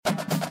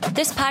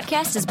This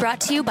podcast is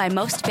brought to you by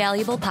Most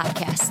Valuable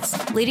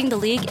Podcasts, leading the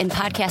league in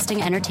podcasting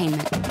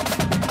entertainment.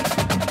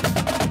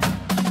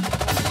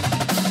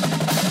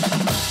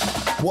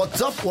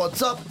 What's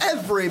up,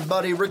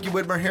 everybody? Ricky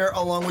Widmer here,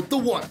 along with the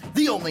one,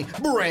 the only,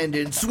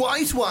 Brandon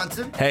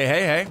Swanson.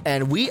 Hey.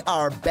 And we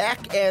are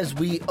back as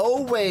we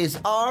always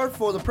are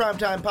for the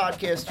Primetime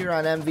Podcast here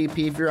on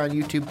MVP. If you're on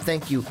YouTube,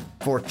 thank you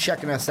for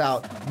checking us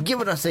out,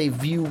 giving us a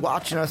view,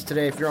 watching us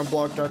today. If you're on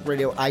Blog Talk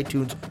Radio,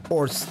 iTunes,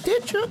 or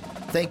Stitcher,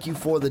 thank you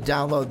for the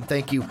download, and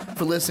thank you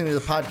for listening to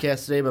the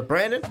podcast today. But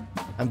Brandon,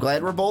 I'm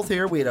glad we're both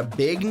here. We had a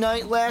big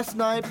night last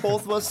night,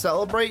 both of us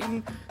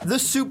celebrating the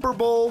Super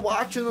Bowl,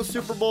 watching the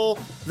Super Bowl,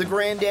 the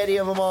granddaddy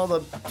of them all,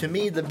 to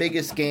me, the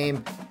biggest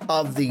game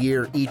of the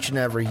year each and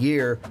every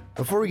year.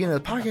 Before we get into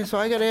the podcast, so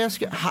I got to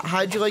ask you,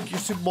 how'd you like your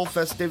Super Bowl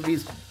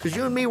festivities? Because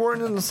you and me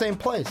weren't in the same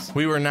place.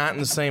 We were not in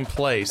the same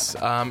place.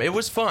 It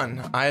was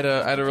fun. I had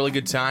a really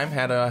good time.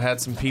 Had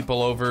some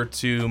people over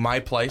to my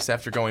place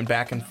after going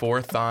back and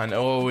forth on,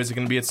 is it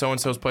going to be at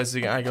so-and-so's place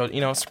again? I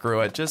go, screw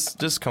it.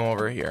 Just come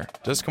over here.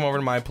 Just come over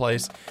to my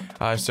place.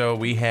 So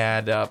we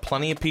had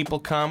plenty of people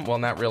come. Well,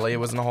 not really. It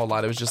wasn't a whole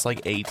lot. It was just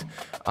like 8.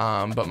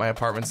 But my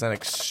apartment's not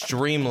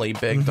extremely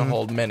big to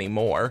hold many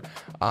more.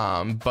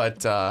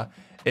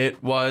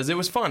 It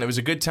was fun. It was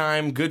a good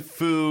time, good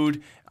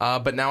food.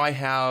 But now I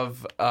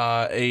have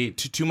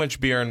too much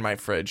beer in my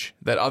fridge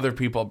that other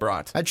people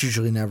brought. That's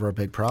usually never a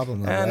big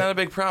problem, though, right? Not a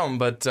big problem,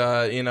 but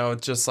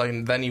just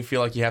like then you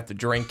feel like you have to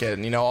drink it,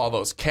 and all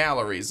those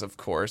calories, of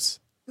course.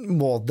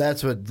 Well,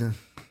 that's what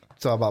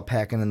it's all about,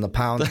 packing in the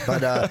pounds.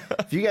 But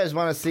if you guys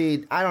want to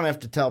see, I don't have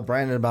to tell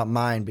Brandon about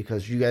mine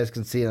because you guys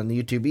can see it on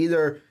the YouTube.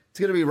 Either it's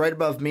going to be right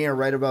above me or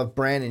right above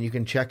Brandon. You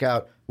can check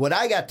out what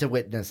I got to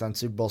witness on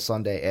Super Bowl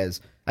Sunday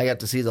as I got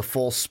to see the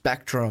full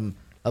spectrum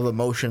of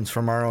emotions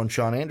from our own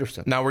Sean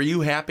Anderson. Now, were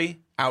you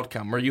happy?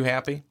 Outcome, were you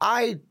happy?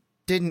 I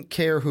didn't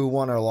care who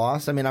won or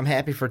lost. I mean, I'm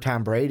happy for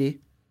Tom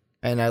Brady.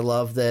 And I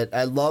love that.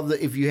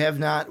 If you have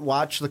not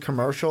watched the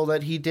commercial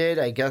that he did,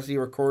 I guess he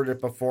recorded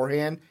it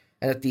beforehand.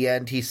 And at the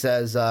end, he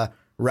says,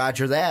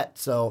 Roger that.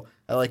 So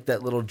I like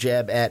that little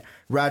jab at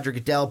Roger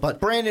Goodell. But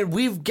Brandon,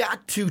 we've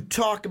got to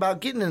talk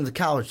about getting into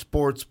college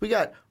sports. We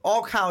got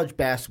all college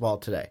basketball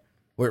today.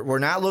 We're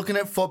not looking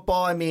at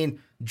football. I mean,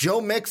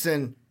 Joe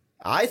Mixon,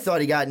 I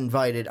thought he got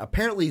invited.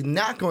 Apparently he's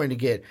not going to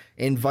get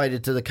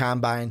invited to the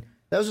Combine.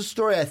 That was a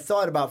story I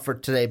thought about for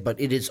today, but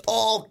it is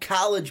all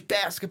college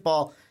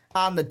basketball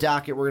on the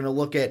docket. We're going to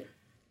look at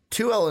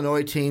 2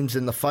 Illinois teams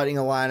in the Fighting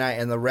Illini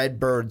and the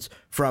Redbirds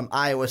from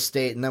Iowa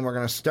State, and then we're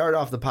going to start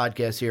off the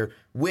podcast here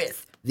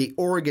with the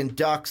Oregon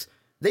Ducks.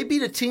 They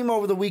beat a team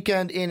over the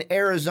weekend in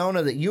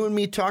Arizona that you and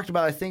me talked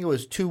about, I think it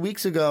was 2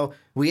 weeks ago.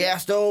 We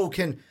asked,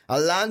 can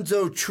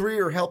Alonzo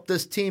Trier help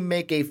this team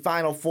make a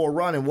Final Four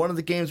run? And one of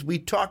the games we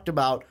talked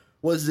about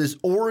was this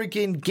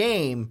Oregon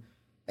game.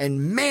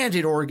 And man,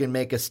 did Oregon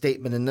make a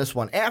statement in this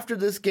one. After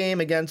this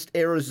game against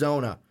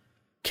Arizona,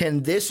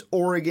 can this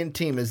Oregon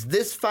team, is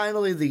this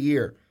finally the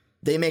year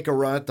they make a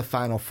run at the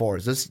Final Four?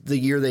 Is this the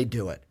year they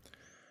do it?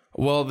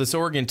 Well, this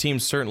Oregon team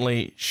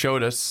certainly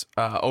showed us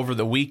over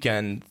the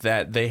weekend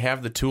that they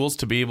have the tools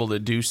to be able to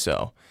do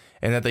so,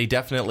 and that they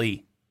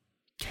definitely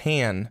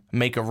can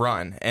make a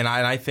run. And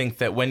I think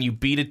that when you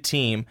beat a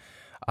team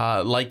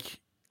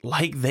like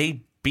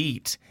they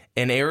beat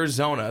in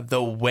Arizona,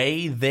 the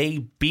way they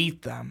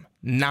beat them,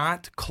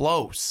 not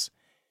close.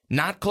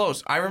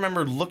 I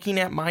remember looking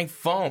at my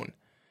phone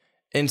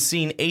and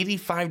seeing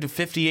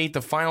 85-58,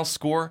 the final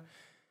score.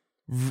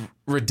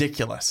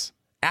 Ridiculous.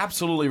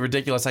 Absolutely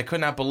ridiculous. I could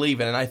not believe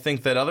it. And I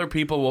think that other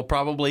people will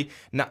probably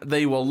not,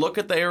 they will look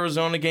at the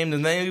Arizona game,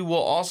 and they will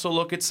also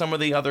look at some of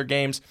the other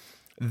games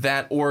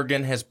that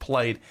Oregon has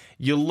played.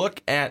 You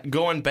look at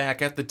going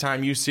back at the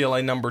time,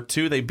 UCLA number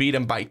 2, they beat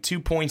them by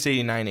 2 points,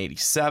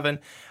 89-87.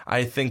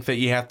 I think that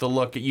you have to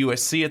look at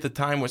USC at the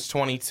time was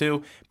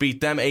 22,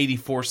 beat them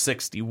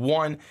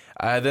 84-61.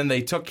 Then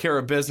they took care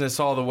of business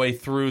all the way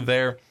through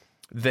there.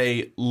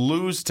 They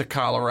lose to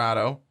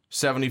Colorado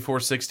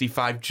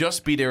 74-65,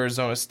 just beat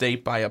Arizona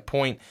State by a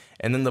point,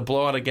 and then the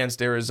blowout against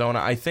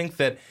Arizona. I think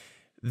that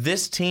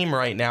this team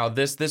right now,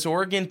 this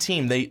Oregon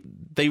team, they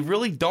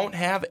really don't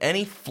have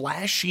any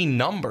flashy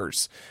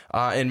numbers,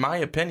 in my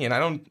opinion. I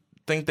don't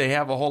think they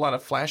have a whole lot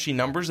of flashy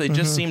numbers. They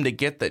just seem to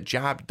get the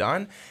job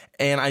done,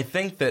 and I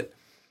think that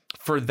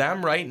for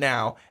them right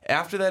now,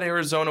 after that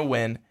Arizona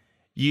win,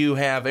 you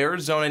have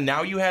Arizona,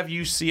 now you have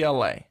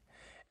UCLA,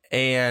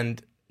 and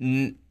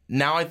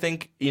now I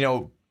think,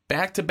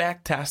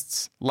 back-to-back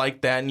tests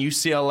like that. And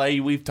UCLA,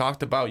 we've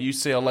talked about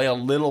UCLA a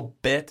little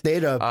bit. They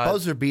had a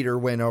buzzer-beater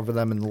win over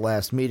them in the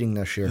last meeting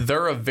this year.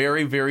 They're a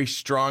very, very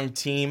strong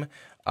team.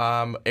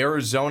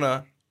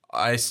 Arizona,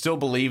 I still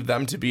believe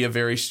them to be a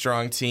very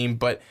strong team.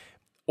 But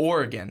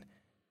Oregon,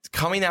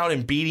 coming out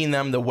and beating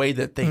them the way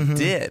that they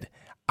did,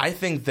 I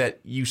think that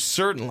you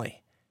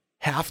certainly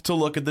have to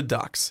look at the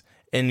Ducks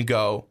and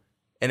go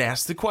and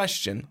ask the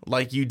question,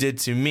 like you did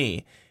to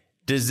me,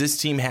 does this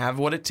team have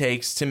what it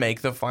takes to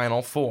make the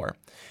Final Four?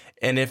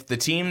 And if the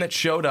team that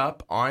showed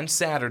up on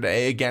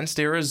Saturday against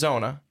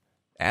Arizona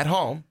at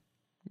home,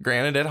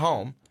 granted at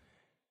home,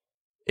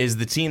 is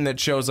the team that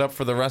shows up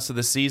for the rest of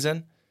the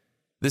season,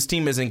 this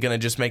team isn't going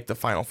to just make the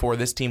Final Four.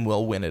 This team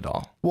will win it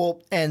all.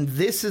 Well, and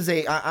this is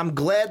I'm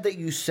glad that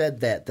you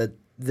said that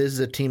this is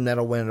a team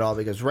that'll win it all,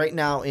 because right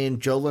now in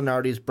Joe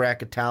Lunardi's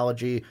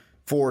bracketology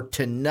for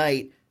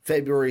tonight,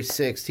 February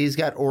 6th, he's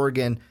got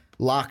Oregon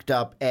locked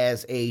up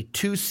as a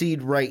 2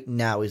 seed right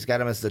now. He's got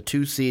them as the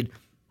 2 seed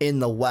in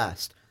the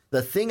West.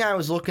 The thing I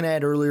was looking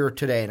at earlier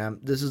today, and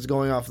this is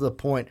going off of the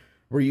point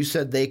where you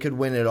said they could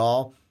win it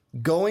all,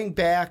 going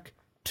back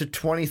to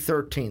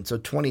 2013. So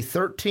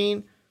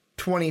 2013,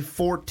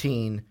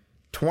 2014,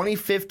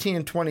 2015,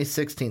 and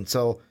 2016.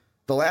 So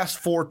the last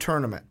 4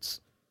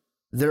 tournaments,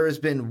 there has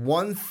been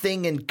one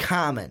thing in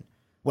common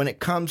when it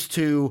comes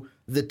to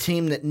the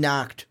team that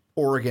knocked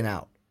Oregon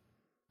out.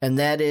 And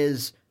that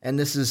is, and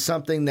this is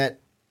something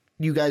that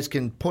you guys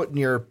can put in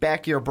your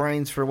back of your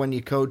brains for when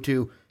you go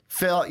to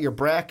fill out your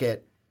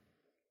bracket.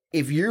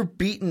 If you're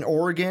beating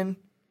Oregon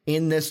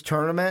in this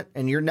tournament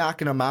and you're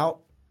knocking them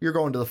out, you're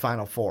going to the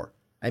Final Four.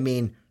 I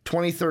mean,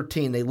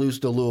 2013, they lose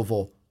to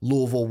Louisville.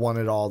 Louisville won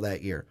it all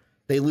that year.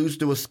 They lose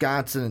to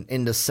Wisconsin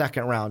in the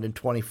second round in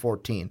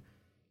 2014.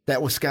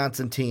 That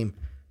Wisconsin team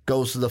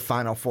goes to the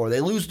Final Four.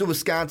 They lose to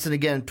Wisconsin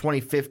again in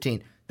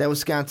 2015. That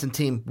Wisconsin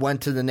team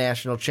went to the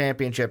national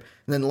championship.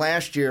 And then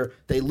last year,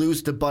 they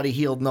lose to Buddy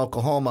Hield in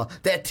Oklahoma.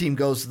 That team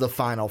goes to the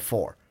Final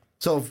Four.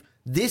 So if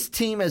this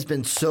team has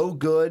been so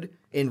good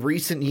in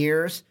recent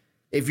years,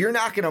 if you're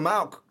knocking them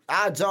out,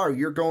 odds are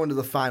you're going to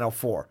the Final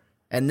Four.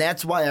 And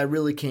that's why I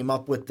really came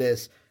up with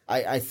this.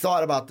 I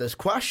thought about this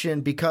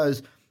question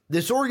because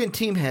this Oregon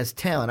team has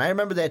talent. I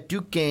remember that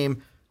Duke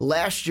game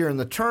last year in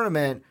the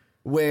tournament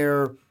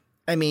where,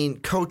 I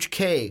mean, Coach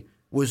K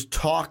was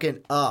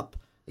talking up.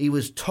 He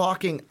was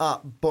talking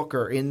up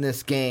Booker in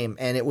this game,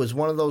 and it was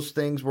one of those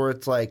things where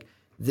it's like,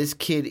 this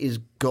kid is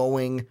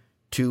going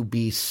to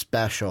be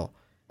special.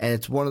 And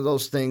it's one of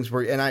those things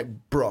where,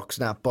 Brooks,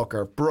 not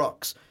Booker,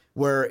 Brooks,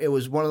 where it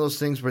was one of those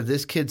things where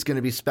this kid's going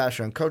to be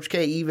special. And Coach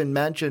K even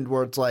mentioned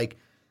where it's like,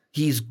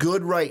 he's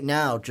good right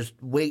now, just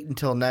wait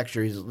until next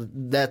year.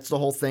 That's the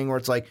whole thing where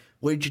it's like,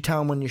 what did you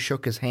tell him when you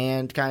shook his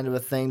hand kind of a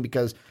thing,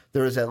 because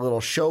there was that little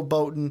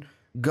showboating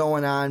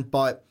going on.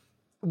 But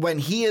when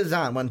he is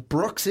on, when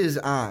Brooks is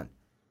on,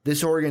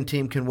 this Oregon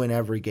team can win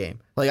every game.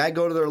 Like, I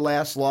go to their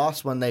last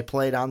loss when they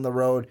played on the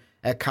road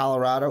at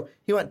Colorado.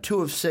 He went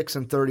 2 of 6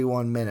 in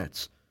 31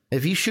 minutes.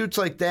 If he shoots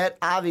like that,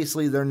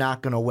 obviously they're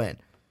not going to win.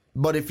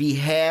 But if he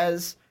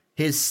has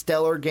his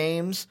stellar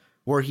games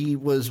where he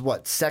was,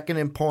 second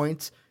in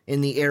points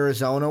in the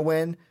Arizona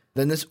win,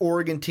 then this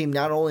Oregon team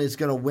not only is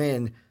going to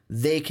win,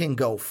 they can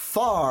go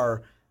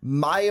far.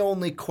 My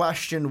only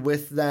question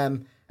with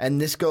them, and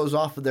this goes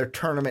off of their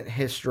tournament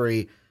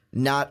history,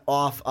 not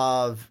off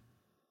of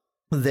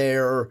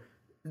their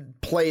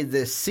play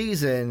this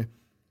season,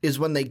 is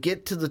when they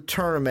get to the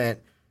tournament,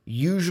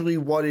 usually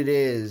what it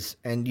is,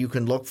 and you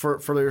can look for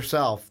it for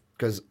yourself,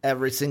 because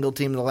every single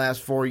team in the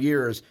last 4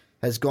 years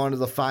has gone to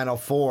the Final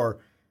Four.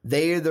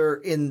 They either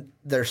in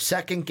their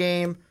second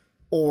game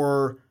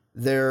or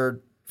their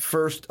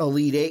first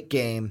Elite Eight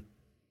game,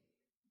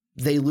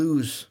 they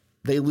lose.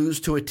 They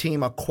lose to a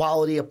team, a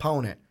quality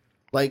opponent.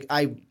 Like,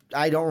 I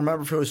don't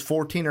remember if it was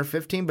 14 or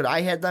 15, but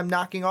I had them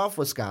knocking off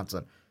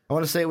Wisconsin. I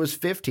want to say it was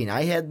 15.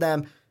 I had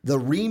them, the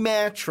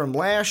rematch from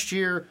last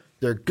year,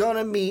 they're going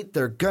to meet,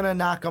 they're going to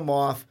knock them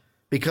off.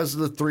 Because of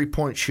the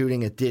three-point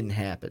shooting, it didn't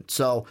happen.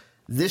 So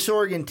this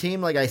Oregon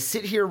team, like, I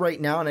sit here right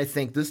now and I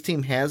think this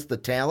team has the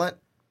talent,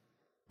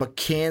 but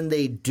can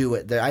they do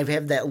it? I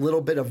have that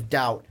little bit of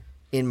doubt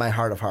in my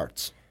heart of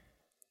hearts.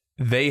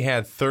 They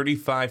had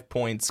 35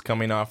 points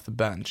coming off the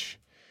bench,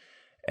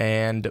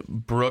 and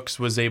Brooks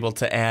was able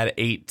to add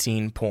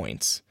 18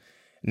 points.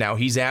 Now,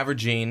 he's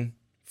averaging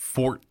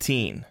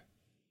 14,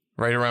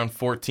 right around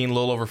 14, a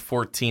little over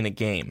 14 a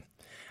game.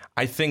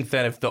 I think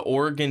that if the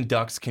Oregon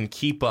Ducks can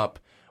keep up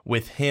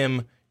with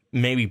him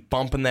maybe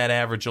bumping that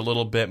average a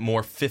little bit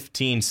more,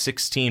 15,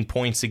 16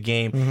 points a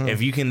game, if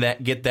you can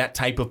get that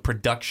type of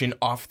production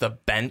off the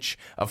bench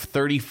of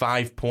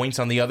 35 points.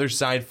 On the other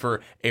side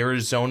for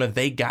Arizona,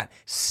 they got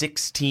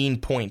 16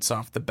 points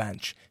off the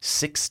bench.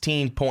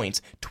 16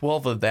 points,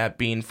 12 of that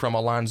being from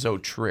Alonzo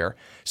Trier.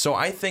 So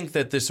I think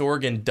that this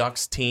Oregon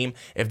Ducks team,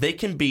 if they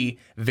can be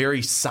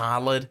very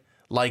solid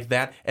like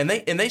that, and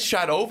they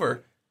shot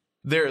over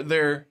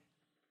their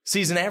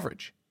season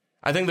average.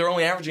 I think they're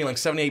only averaging like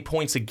 78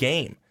 points a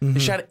game. They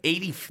shot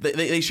 80.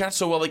 They shot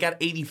so well, they got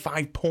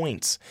 85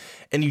 points.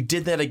 And you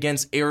did that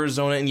against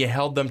Arizona, and you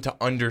held them to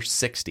under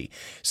 60.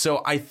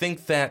 So I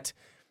think that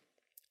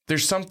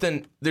there's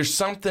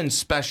something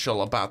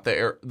special about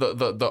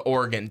the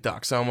Oregon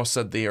Ducks. I almost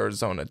said the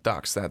Arizona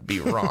Ducks. That'd be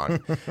wrong.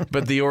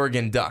 But the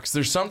Oregon Ducks.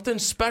 There's something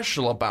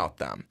special about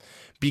them,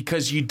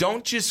 because you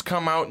don't just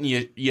come out and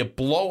you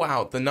blow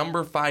out the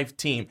number 5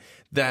 team.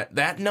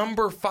 That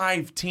number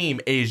 5 team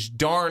is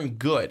darn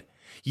good.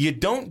 You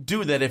don't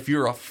do that if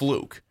you're a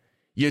fluke.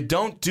 You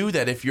don't do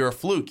that if you're a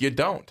fluke. You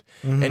don't.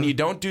 And you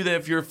don't do that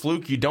if you're a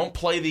fluke. You don't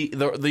play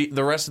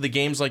the rest of the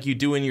games like you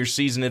do in your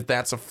season if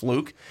that's a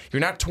fluke.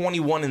 You're not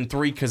 21-3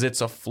 because it's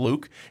a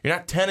fluke. You're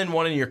not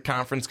 10-1 in your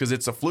conference because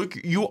it's a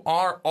fluke. You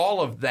are all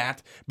of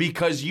that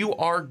because you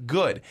are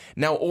good.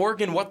 Now,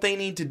 Oregon, what they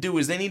need to do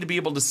is they need to be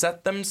able to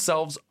set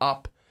themselves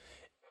up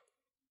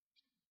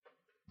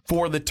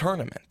for the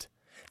tournament.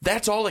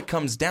 That's all it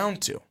comes down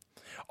to.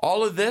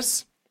 All of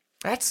this,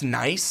 that's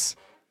nice.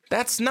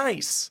 That's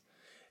nice.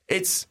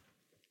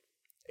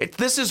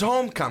 This is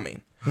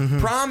homecoming.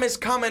 Prom is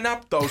coming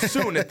up, though,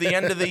 soon at the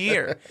end of the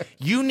year.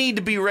 You need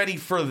to be ready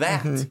for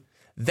that.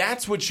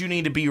 That's what you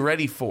need to be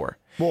ready for.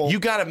 Well, you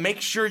got to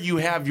make sure you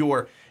have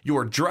your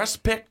dress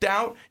picked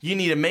out. You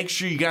need to make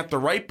sure you got the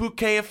right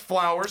bouquet of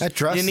flowers. That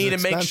dress you need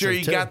is to make sure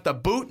you too. got the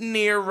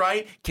boutonniere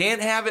right.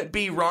 Can't have it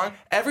be wrong.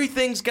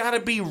 Everything's got to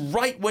be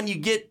right when you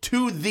get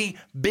to the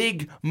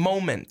big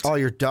moment. All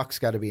your ducks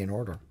got to be in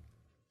order.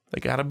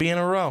 They got to be in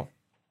a row.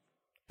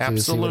 See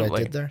Absolutely.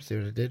 what I did there? See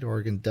what I did?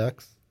 Oregon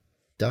Ducks.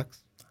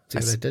 See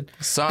what I did?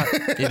 Saw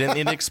it. You didn't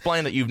need to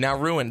explain it. You've now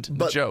ruined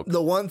the joke.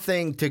 The one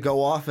thing to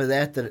go off of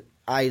that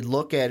I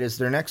look at is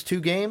their next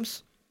two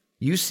games,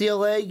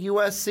 UCLA,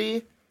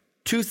 USC.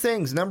 Two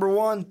things. Number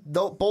one,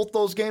 both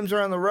those games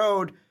are on the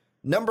road.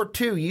 Number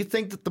two, you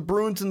think that the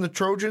Bruins and the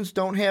Trojans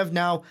don't have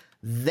now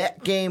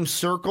that game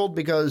circled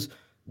because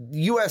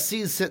USC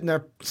is sitting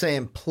there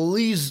saying,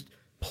 please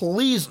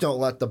don't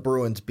let the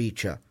Bruins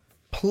beat you.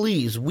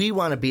 Please, we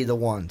want to be the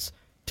ones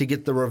to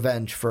get the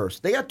revenge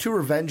first. They got two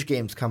revenge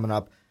games coming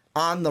up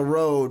on the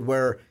road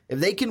where if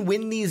they can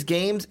win these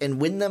games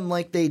and win them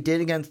like they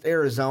did against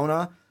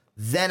Arizona,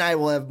 then I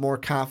will have more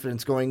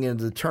confidence going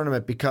into the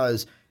tournament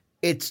because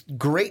it's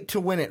great to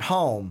win at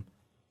home,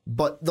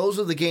 but those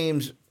are the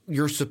games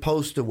you're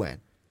supposed to win.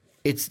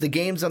 It's the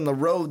games on the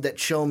road that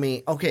show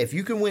me, okay, if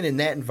you can win in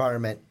that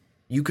environment,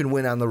 you can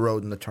win on the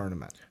road in the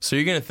tournament. So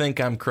you're going to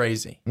think I'm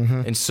crazy.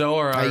 And so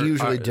are I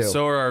usually do.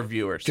 So are our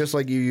viewers. Just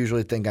like you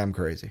usually think I'm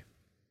crazy.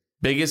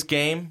 Biggest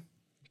game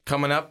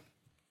coming up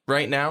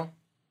right now,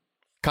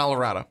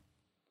 Colorado.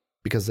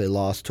 Because they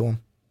lost to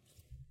them.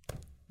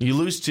 You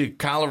lose to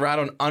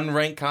Colorado, an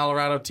unranked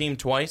Colorado team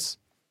twice.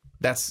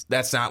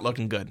 That's not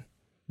looking good.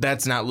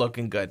 That's not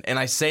looking good. And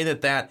I say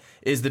that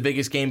is the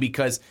biggest game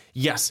because,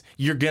 yes,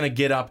 you're going to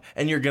get up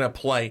and you're going to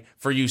play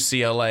for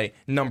UCLA,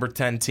 number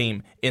 10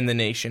 team in the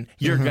nation.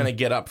 You're going to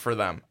get up for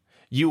them.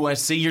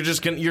 USC,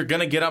 you're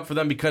going to get up for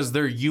them because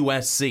they're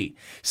USC.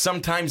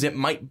 Sometimes it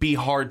might be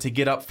hard to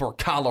get up for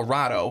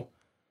Colorado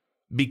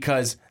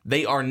because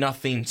they are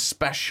nothing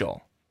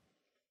special.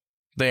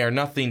 They are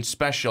nothing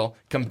special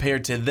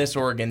compared to this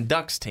Oregon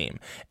Ducks team.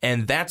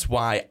 And that's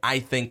why I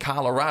think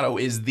Colorado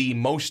is the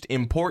most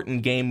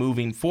important game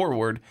moving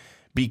forward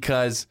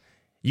because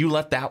you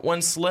let that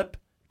one slip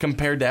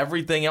compared to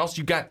everything else.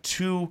 You got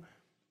two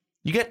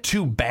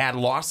bad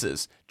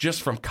losses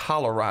just from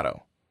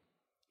Colorado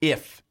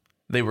if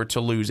they were to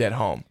lose at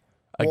home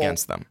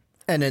against them.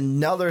 And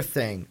another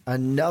thing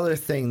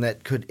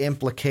that could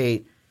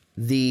implicate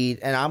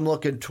and I'm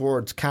looking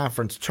towards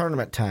conference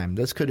tournament time.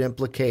 This could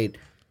implicate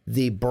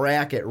the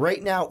bracket.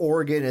 Right now,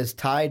 Oregon is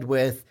tied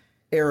with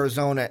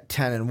Arizona at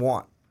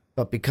 10-1.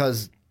 But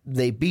because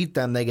they beat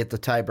them, they get the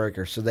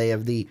tiebreaker. So they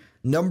have the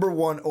number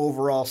one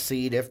overall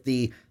seed if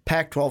the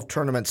Pac-12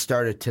 tournament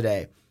started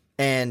today.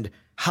 And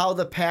how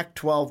the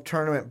Pac-12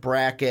 tournament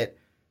bracket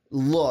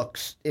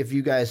looks, if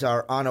you guys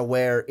are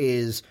unaware,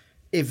 is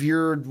if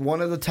you're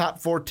one of the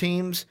top four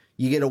teams,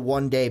 you get a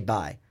one-day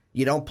bye.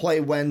 You don't play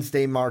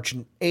Wednesday, March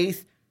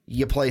 8th.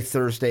 You play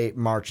Thursday,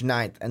 March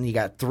 9th. And you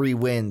got 3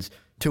 wins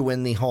to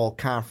win the whole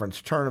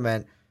conference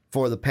tournament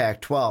for the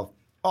Pac-12.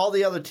 All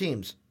the other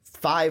teams,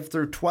 5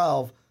 through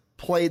 12,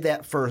 play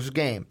that first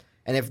game.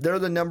 And if they're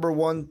the number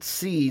one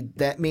seed,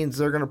 that means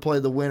they're going to play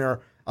the winner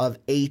of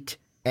 8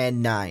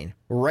 and 9.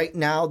 Right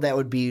now, that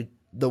would be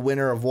the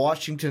winner of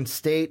Washington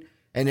State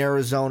and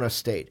Arizona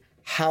State.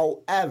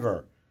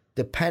 However,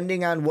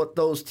 depending on what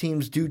those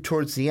teams do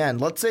towards the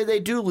end, let's say they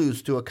do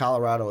lose to a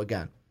Colorado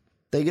again.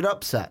 They get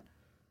upset.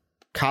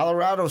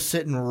 Colorado's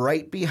sitting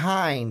right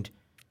behind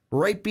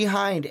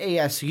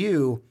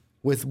ASU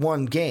with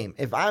one game.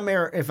 If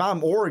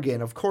I'm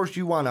Oregon, of course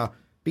you want to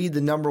be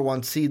the number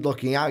one seed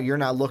looking out. You're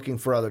not looking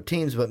for other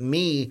teams, but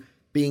me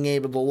being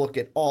able to look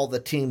at all the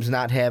teams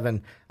not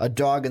having a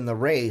dog in the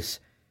race.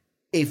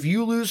 If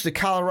you lose to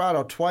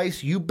Colorado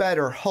twice, you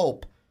better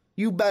hope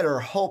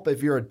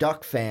if you're a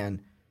Duck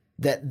fan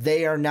that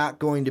they are not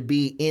going to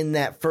be in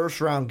that first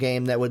round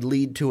game that would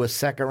lead to a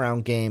second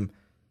round game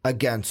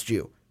against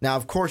you. Now,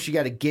 of course, you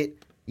got to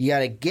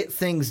get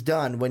things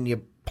done when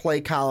you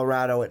play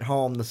Colorado at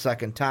home the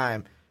second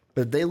time,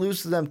 but if they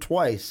lose to them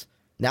twice,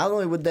 not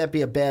only would that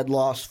be a bad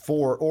loss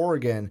for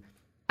Oregon,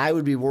 I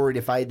would be worried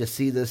if I had to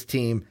see this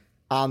team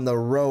on the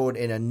road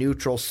in a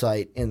neutral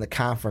site in the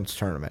conference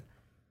tournament.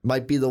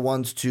 Might be the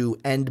ones to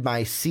end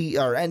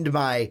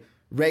my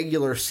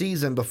regular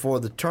season before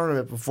the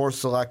tournament, before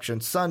Selection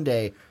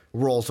Sunday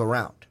rolls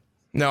around.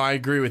 No, I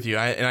agree with you,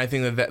 and I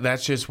think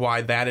that's just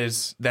why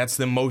that's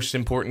the most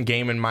important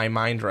game in my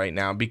mind right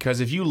now.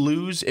 Because if you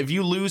lose to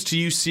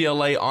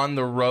UCLA on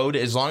the road,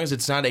 as long as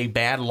it's not a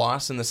bad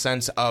loss in the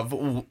sense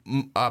of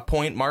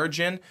point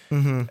margin,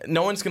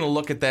 no one's going to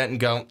look at that and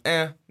go,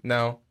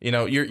 no,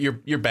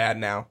 you're bad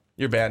now.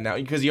 You're bad now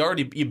because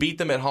you beat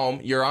them at home.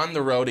 You're on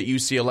the road at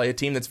UCLA, a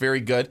team that's very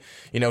good,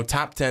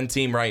 top 10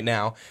 team right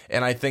now.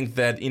 And I think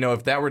that,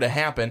 if that were to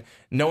happen,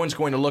 no one's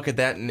going to look at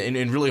that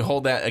and really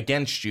hold that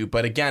against you.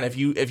 But again, if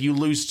you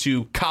lose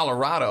to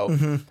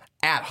Colorado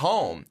at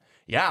home,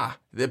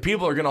 the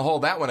people are going to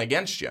hold that one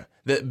against you,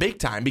 the big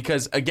time.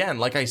 Because again,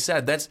 like I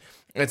said, that's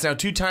now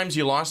 2 times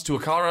you lost to a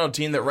Colorado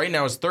team that right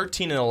now is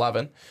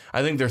 13-11.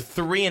 I think they're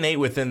 3-8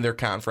 within their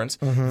conference.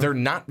 They're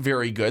not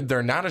very good.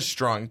 They're not a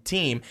strong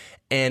team.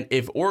 And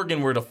if Oregon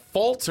were to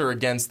falter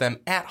against them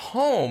at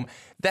home,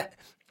 that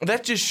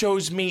just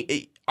shows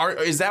me,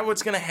 is that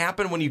what's going to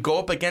happen when you go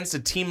up against a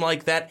team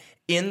like that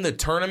in the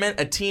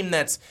tournament? A team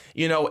that's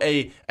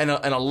an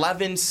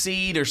 11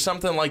 seed or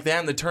something like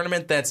that in the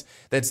tournament that's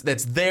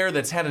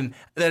had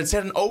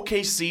an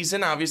okay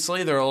season.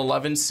 Obviously, they're an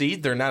 11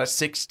 seed. They're not a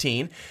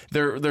 16.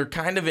 They're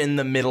kind of in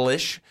the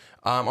middle-ish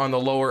on the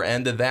lower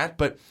end of that,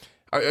 but.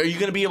 Are you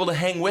going to be able to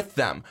hang with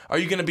them? Are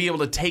you going to be able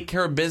to take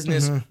care of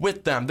business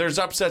with them? There's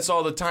upsets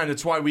all the time.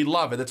 That's why we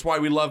love it. That's why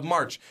we love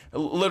March.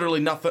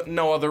 Literally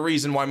no other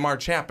reason why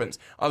March happens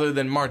other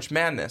than March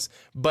Madness.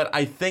 But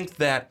I think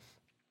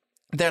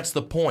that's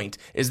the point,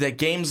 is that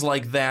games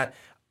like that,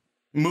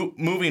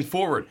 moving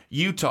forward,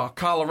 Utah,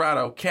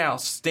 Colorado, Cal,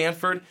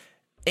 Stanford,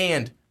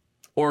 and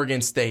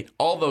Oregon State,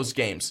 all those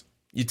games,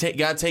 got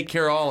to take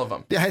care of all of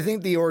them. Yeah, I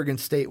think the Oregon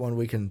State one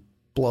we can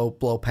blow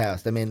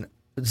past. I mean,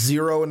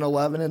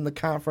 0-11 in the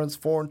conference,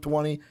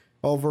 4-20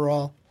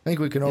 overall. I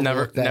think we can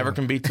overlook that. Never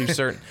can be too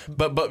certain.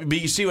 But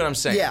you see what I'm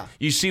saying? Yeah.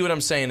 You see what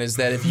I'm saying is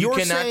that if you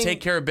cannot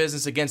take care of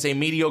business against a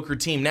mediocre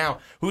team now,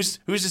 who's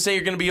to say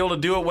you're going to be able to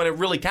do it when it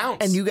really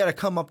counts? And you got to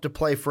come up to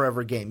play for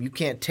every game. You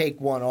can't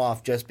take one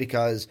off just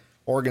because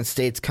Oregon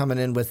State's coming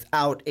in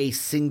without a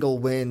single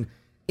win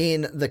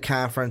in the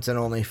conference and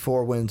only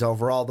 4 wins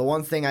overall. The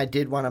one thing I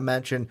did want to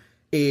mention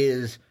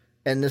is,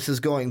 and this is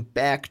going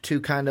back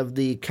to kind of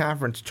the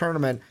conference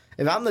tournament,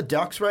 if I'm the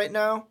Ducks right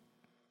now,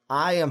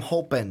 I am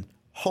hoping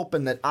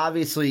that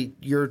obviously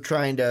you're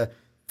trying to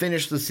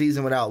finish the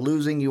season without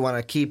losing. You want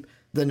to keep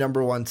the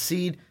number 1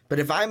 seed. But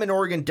if I'm an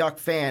Oregon Duck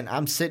fan,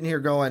 I'm sitting here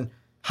going,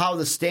 how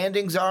the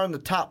standings are in the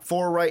top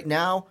 4 right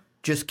now,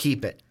 just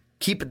keep it.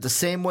 Keep it the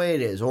same way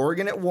it is.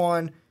 Oregon at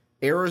 1,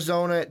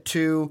 Arizona at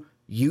 2,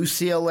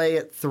 UCLA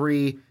at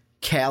 3,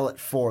 Cal at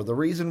 4. The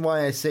reason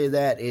why I say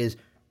that is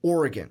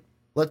Oregon.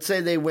 Let's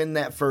say they win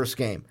that first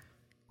game.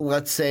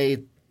 Let's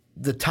say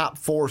the top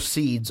 4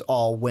 seeds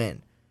all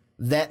win.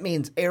 That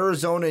means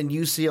Arizona and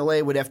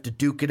UCLA would have to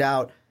duke it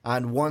out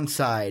on one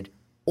side.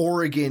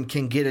 Oregon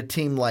can get a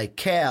team like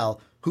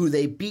Cal, who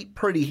they beat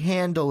pretty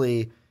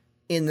handily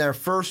in their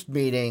first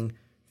meeting,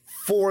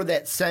 for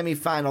that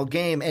semifinal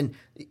game. And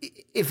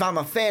if I'm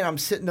a fan, I'm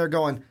sitting there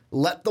going,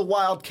 let the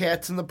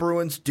Wildcats and the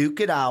Bruins duke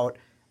it out.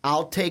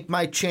 I'll take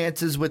my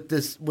chances with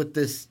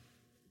this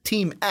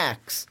Team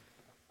X.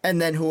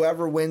 And then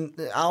whoever wins,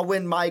 I'll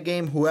win my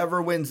game.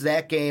 Whoever wins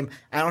that game,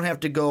 I don't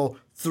have to go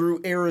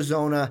through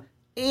Arizona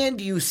and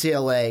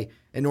UCLA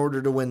in order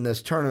to win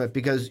this tournament.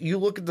 Because you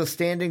look at the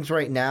standings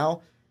right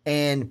now,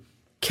 and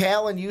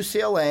Cal and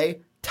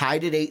UCLA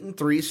tied at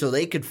 8-3, so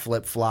they could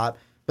flip-flop.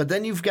 But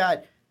then you've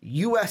got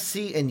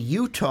USC and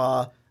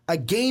Utah a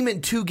game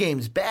and 2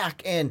 games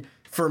back. And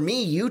for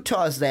me,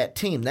 Utah's that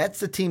team. That's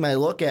the team I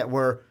look at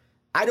where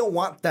I don't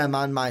want them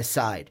on my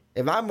side.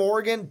 If I'm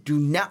Oregon, do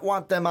not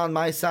want them on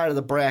my side of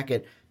the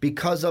bracket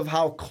because of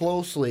how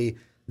closely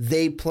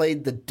they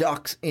played the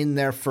Ducks in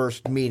their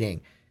first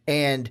meeting.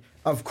 And,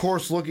 of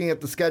course, looking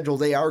at the schedule,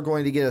 they are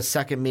going to get a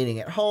second meeting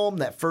at home.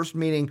 That first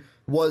meeting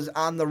was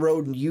on the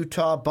road in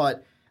Utah,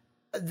 but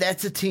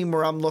that's a team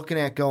where I'm looking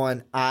at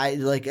going,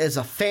 as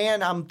a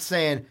fan, I'm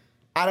saying,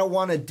 I don't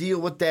want to deal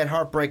with that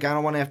heartbreak. I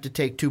don't want to have to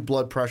take 2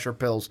 blood pressure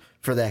pills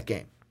for that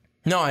game.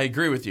 No, I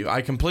agree with you.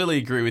 I completely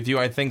agree with you.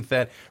 I think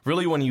that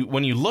really when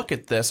you look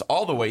at this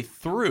all the way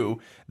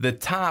through, the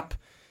top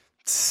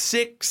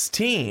 6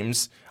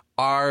 teams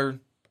are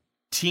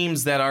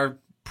teams that are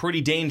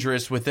pretty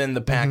dangerous within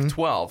the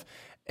Pac-12.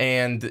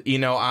 And,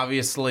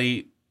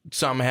 obviously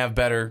some have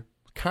better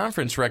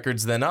conference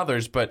records than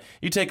others, but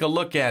you take a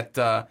look at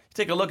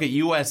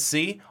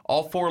USC,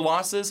 all 4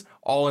 losses,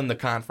 all in the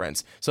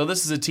conference. So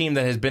this is a team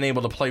that has been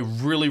able to play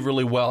really,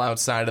 really well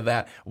outside of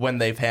that when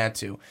they've had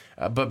to.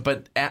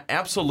 But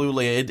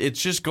absolutely,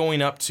 it's just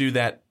going up to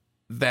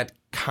that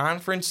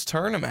conference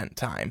tournament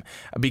time,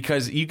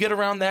 because you get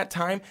around that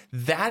time,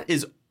 that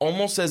is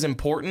almost as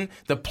important.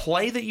 The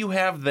play that you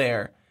have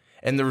there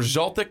and the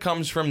result that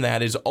comes from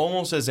that is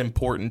almost as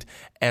important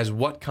as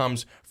what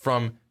comes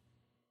from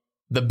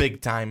the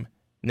big-time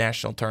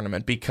national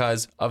tournament,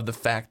 because of the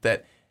fact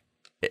that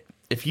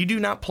if you do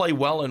not play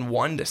well in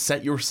one to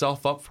set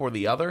yourself up for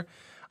the other,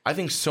 I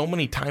think so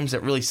many times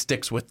that really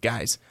sticks with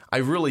guys. I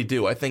really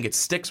do. I think it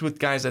sticks with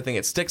guys. I think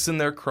it sticks in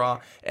their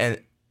craw,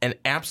 and and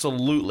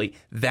absolutely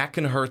that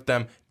can hurt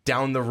them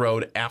down the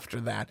road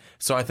after that.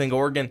 So I think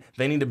Oregon,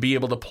 they need to be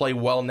able to play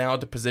well now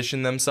to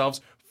position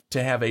themselves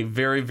to have a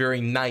very,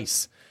 very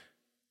nice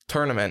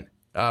tournament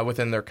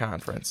within their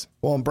conference.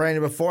 Well, and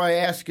Brandon, before I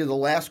ask you the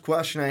last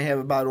question I have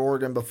about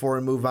Oregon before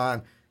we move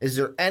on, is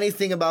there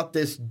anything about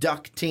this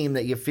Duck team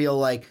that you feel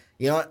like,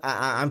 you know what,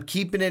 I'm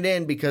keeping it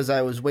in because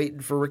I was waiting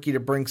for Ricky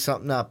to bring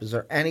something up? Is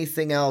there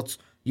anything else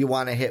you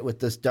want to hit with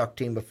this Duck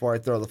team before I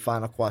throw the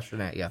final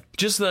question at you?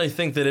 Just that I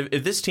think that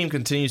if this team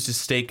continues to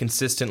stay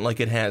consistent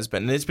like it has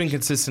been, and it's been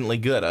consistently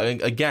good,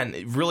 again,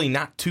 really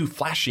not too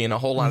flashy in a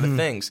whole lot of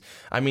things.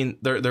 I mean,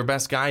 their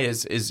best guy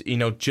is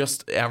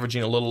just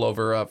averaging a little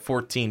over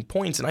 14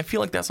 points, and I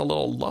feel like that's a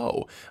little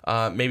low.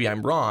 Maybe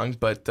I'm wrong,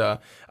 but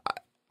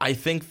I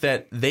think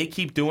that they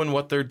keep doing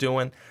what they're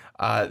doing.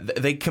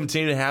 They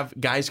continue to have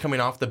guys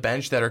coming off the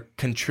bench that are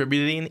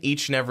contributing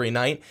each and every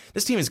night.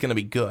 This team is going to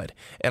be good.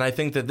 And I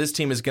think that this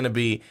team is going to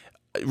be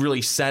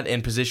really set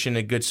in position in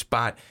a good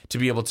spot to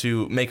be able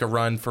to make a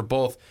run for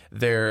both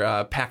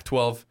their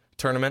Pac-12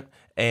 tournament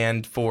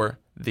and for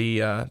the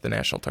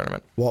national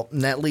tournament. Well,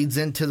 and that leads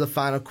into the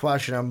final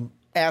question. I'm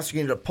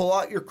asking you to pull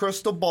out your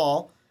crystal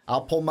ball.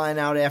 I'll pull mine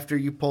out after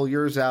you pull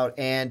yours out.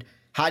 And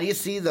how do you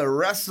see the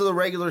rest of the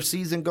regular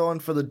season going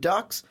for the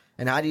Ducks?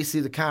 And how do you see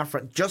the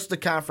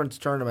conference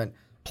tournament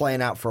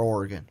playing out for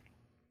Oregon?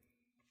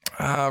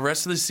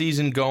 Rest of the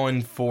season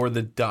going for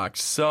the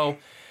Ducks. So,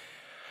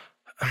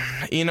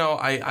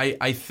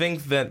 I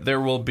think that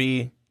there will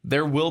be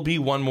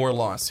one more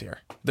loss here.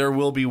 There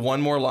will be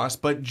one more loss,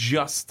 but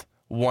just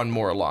one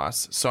more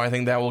loss. So I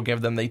think that will give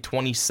them the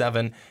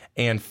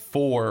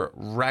 27-4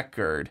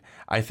 record.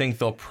 I think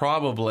they'll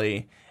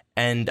probably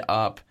end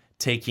up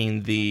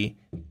taking the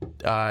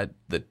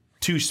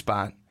 2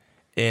 spot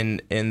in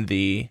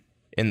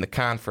the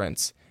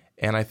conference,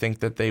 and I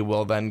think that they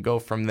will then go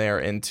from there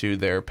into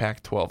their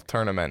Pac-12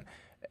 tournament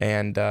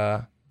and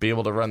be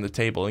able to run the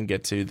table and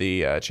get to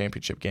the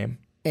championship game.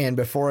 And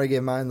before I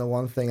give mine, the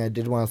one thing I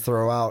did want to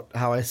throw out,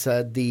 how I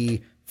said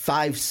the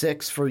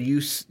 5-6 for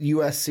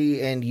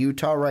USC and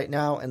Utah right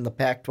now in the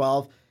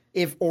Pac-12.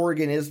 If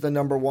Oregon is the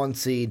number 1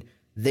 seed,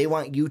 they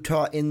want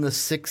Utah in the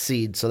 6th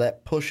seed, so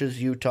that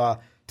pushes Utah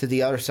to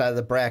the other side of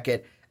the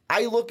bracket.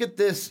 I look at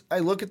this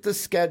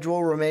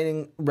schedule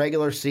remaining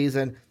regular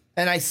season,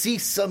 and I see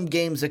some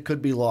games that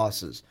could be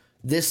losses.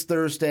 This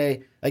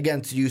Thursday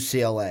against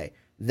UCLA.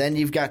 Then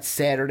you've got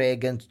Saturday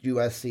against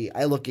USC.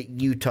 I look at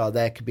Utah,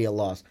 that could be a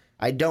loss.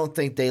 I don't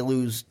think they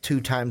lose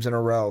 2 times in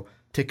a row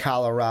to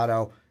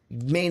Colorado.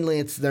 Mainly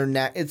it's their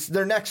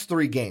next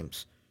 3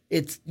 games.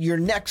 It's your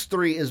next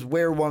 3 is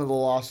where one of the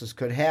losses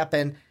could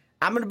happen.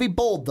 I'm going to be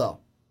bold, though.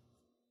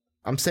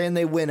 I'm saying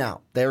they win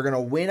out. They're going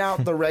to win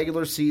out the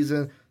regular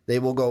season. They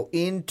will go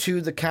into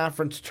the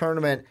conference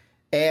tournament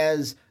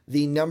as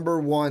the number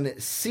 1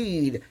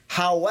 seed.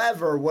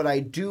 However, what I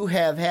do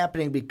have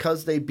happening,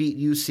 because they beat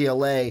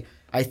UCLA,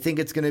 I think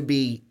it's going to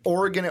be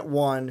Oregon at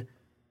 1,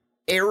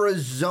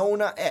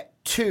 Arizona at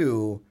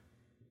 2,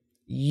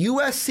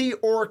 USC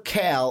or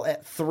Cal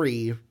at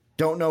 3.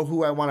 Don't know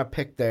who I want to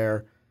pick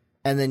there.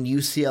 And then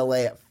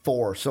UCLA at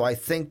 4. So I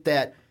think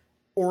that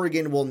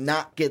Oregon will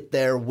not get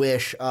their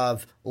wish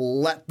of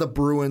let the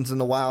Bruins and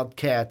the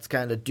Wildcats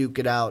kind of duke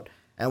it out,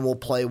 and we'll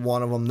play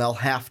one of them. They'll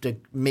have to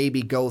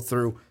maybe go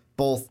through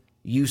both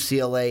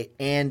UCLA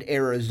and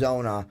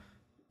Arizona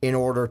in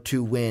order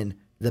to win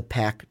the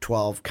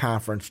Pac-12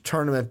 conference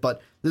tournament.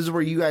 But this is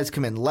where you guys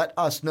come in. Let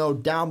us know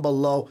down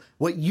below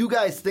what you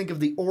guys think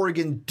of the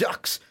Oregon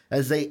Ducks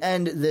as they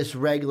end this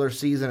regular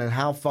season, and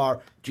how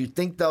far do you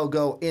think they'll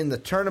go in the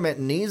tournament?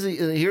 And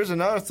here's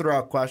another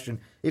throw-out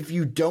question. If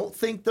you don't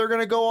think they're going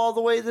to go all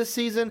the way this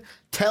season,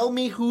 tell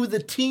me who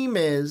the team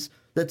is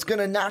that's going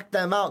to knock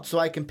them out so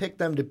I can pick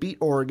them to beat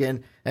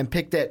Oregon and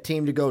pick that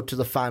team to go to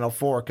the Final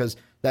Four, because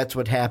that's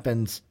what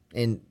happens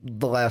in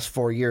the last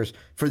 4 years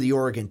for the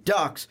Oregon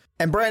Ducks.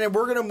 And Brandon,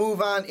 we're going to move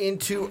on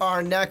into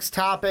our next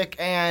topic,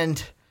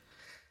 and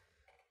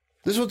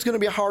this one's going to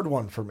be a hard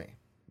one for me.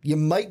 You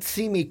might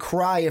see me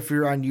cry if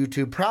you're on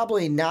YouTube.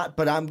 Probably not,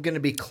 but I'm going to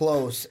be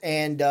close.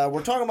 And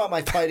we're talking about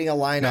my Fighting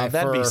Illini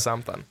that'd be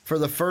something. For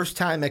the first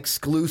time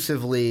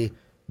exclusively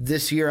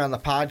this year on the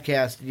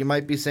podcast. You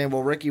might be saying,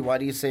 well, Ricky, why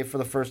do you say for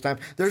the first time?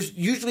 There's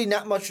usually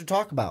not much to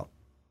talk about.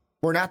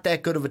 We're not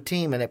that good of a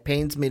team, and it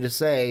pains me to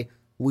say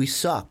we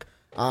suck.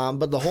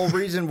 But the whole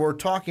reason we're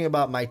talking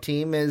about my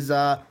team is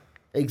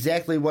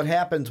exactly what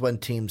happens when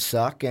teams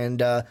suck,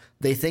 and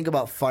they think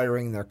about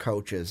firing their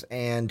coaches.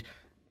 And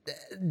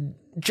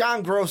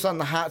John Gross on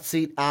the hot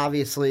seat,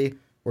 obviously.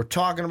 We're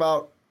talking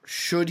about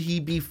should he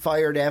be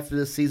fired after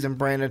this season,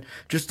 Brandon.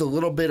 Just a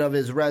little bit of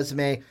his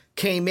resume.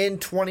 Came in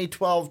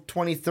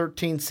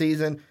 2012-2013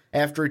 season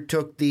after he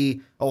took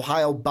the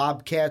Ohio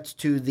Bobcats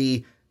to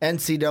the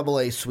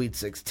NCAA Sweet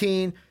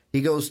 16.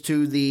 He goes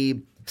to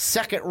the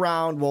second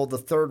round, well, the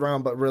third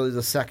round, but really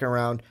the second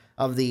round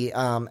of the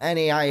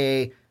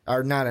NCAA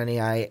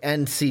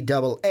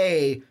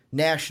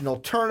National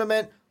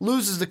Tournament.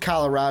 loses to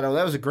Colorado.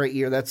 That was a great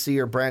year. That's the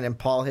year Brandon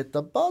Paul hit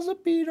the buzzer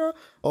beater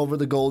over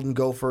the Golden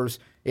Gophers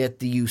at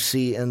the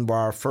UC in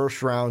our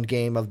first round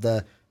game of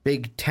the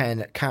Big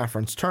Ten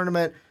Conference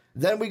Tournament.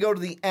 Then we go to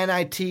the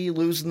NIT,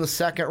 losing the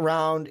second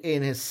round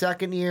in his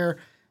second year.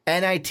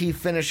 NIT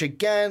finish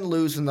again,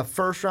 losing the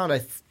first round.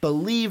 I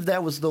believe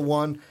that was the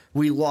one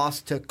we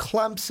lost to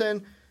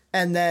Clemson.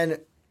 And then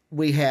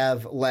we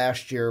have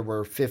last year,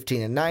 we're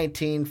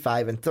 15-19,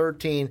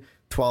 5-13,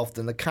 12th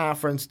in the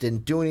conference,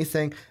 didn't do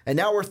anything. And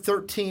now we're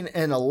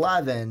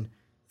 13-11,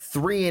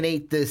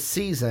 3-8 this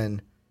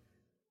season.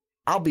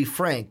 I'll be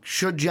frank,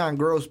 should John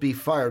Gross be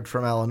fired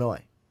from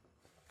Illinois?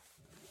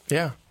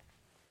 Yeah.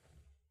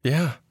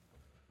 Yeah.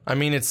 I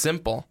mean, it's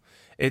simple.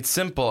 It's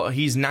simple.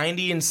 He's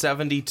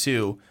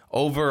 90-72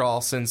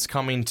 overall since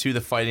coming to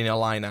the Fighting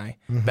Illini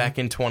back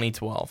in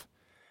 2012.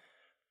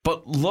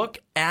 But look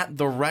at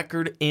the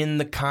record in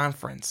the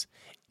conference.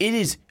 It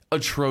is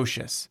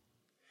atrocious.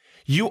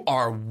 You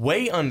are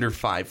way under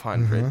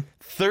 500,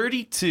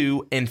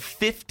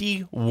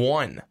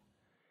 32-51.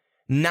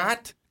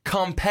 Not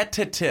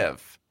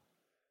competitive.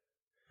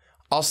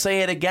 I'll say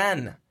it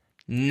again.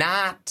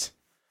 Not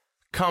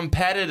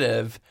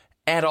competitive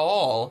at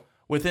all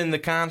within the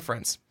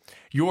conference.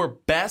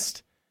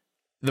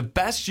 The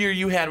best year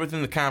you had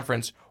within the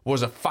conference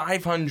was a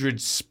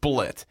 500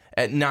 split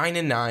at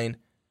 9-9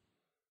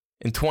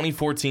 in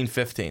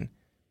 2014-15.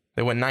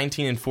 They went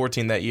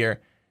 19-14 that year,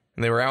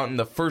 and they were out in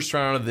the first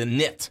round of the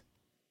NIT.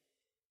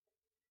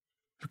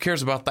 Who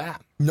cares about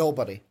that?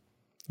 Nobody.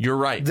 You're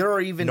right. There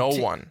are even no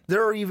one.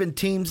 There are even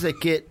teams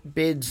that get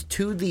bids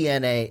to the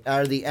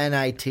the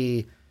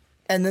NIT,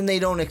 and then they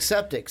don't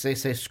accept it because they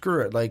say,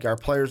 screw it, like our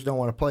players don't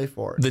want to play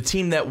for it. The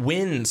team that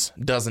wins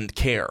doesn't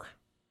care.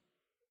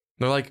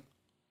 They're like,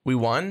 we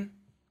won?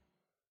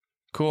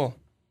 Cool.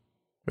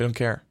 We don't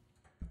care.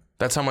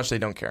 That's how much they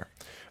don't care.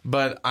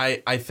 But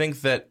I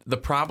think that the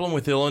problem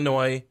with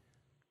Illinois,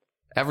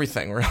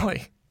 everything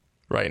really,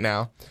 right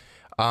now,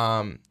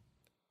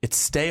 it's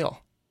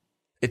stale.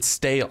 It's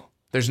stale.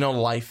 There's no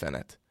life in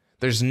it.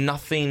 There's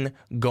nothing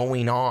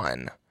going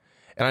on.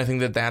 And I think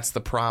that that's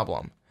the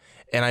problem.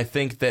 And I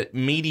think that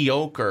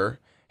mediocre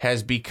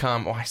has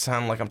become, I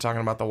sound like I'm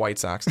talking about the White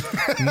Sox.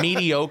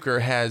 Mediocre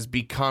has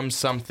become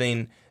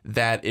something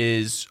that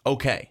is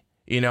okay.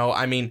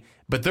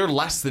 But they're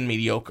less than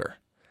mediocre.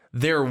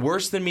 They're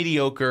worse than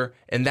mediocre,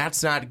 and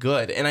that's not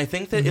good. And I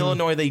think that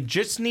Illinois, they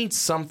just need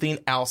something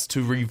else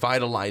to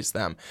revitalize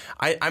them.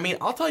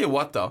 I'll tell you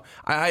what, though.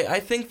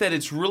 I think that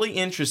it's really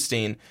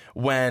interesting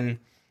when,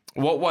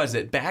 what was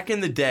it? Back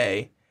in the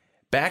day,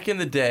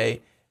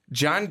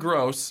 John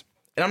Gross,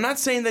 and I'm not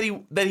saying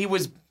that he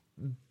was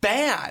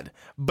bad,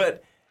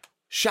 but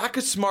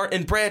Shaka Smart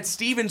and Brad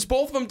Stevens,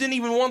 both of them didn't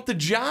even want the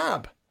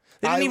job.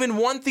 They didn't even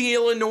want the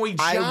Illinois job.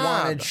 I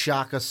wanted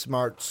Shaka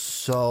Smart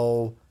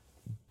so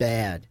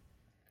bad.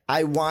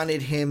 I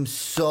wanted him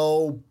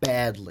so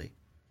badly.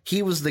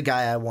 He was the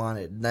guy I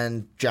wanted. And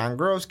then John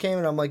Gross came,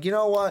 and I'm like, you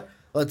know what?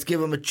 Let's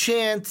give him a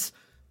chance.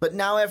 But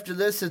now after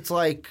this, it's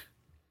like,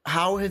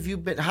 how did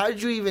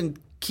you even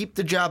keep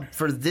the job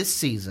for this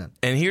season?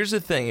 And here's the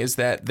thing, is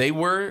that they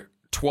were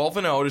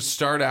 12-0 to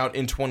start out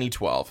in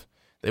 2012.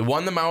 They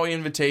won the Maui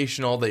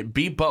Invitational. They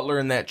beat Butler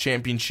in that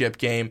championship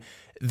game.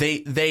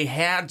 They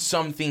had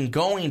something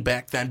going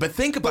back then. But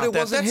think about that. But it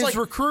wasn't his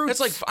recruits.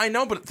 That's like, I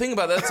know, but think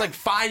about that. That's like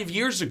 5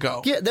 years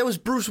ago. Yeah, that was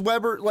Bruce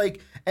Weber.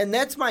 And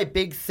that's my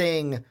big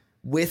thing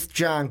with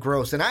John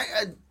Gross. And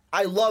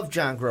I love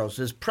John Gross.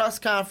 His press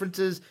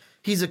conferences,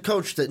 he's a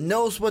coach that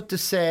knows what to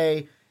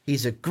say.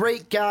 He's a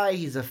great guy.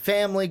 He's a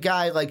family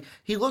guy.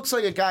 He looks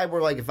like a guy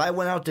where, if I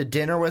went out to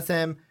dinner with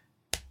him,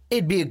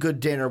 it'd be a good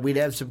dinner. We'd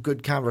have some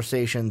good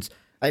conversations.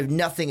 I have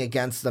nothing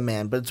against the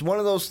man. But it's one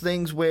of those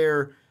things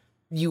where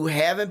you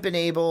haven't been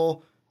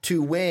able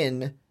to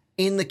win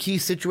in the key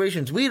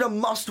situations. We had a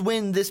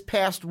must-win this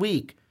past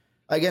week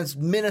against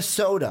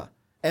Minnesota,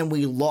 and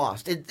we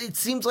lost. It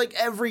seems like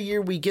every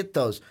year we get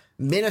those.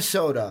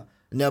 Minnesota,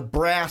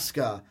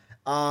 Nebraska,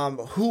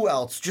 who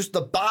else? Just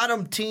the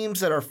bottom teams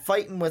that are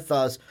fighting with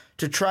us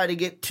to try to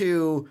get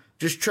to,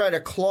 just try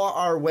to claw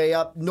our way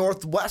up.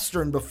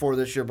 Northwestern before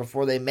this year,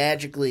 before they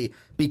magically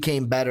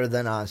became better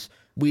than us.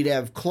 We'd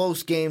have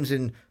close games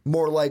and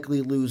more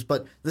likely lose.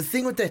 But the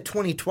thing with that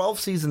 2012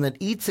 season that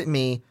eats at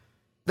me,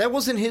 that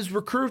wasn't his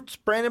recruits.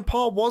 Brandon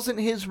Paul wasn't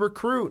his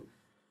recruit.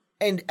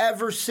 And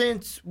ever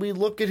since, we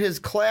look at his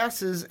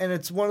classes, and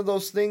it's one of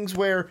those things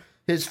where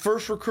his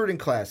first recruiting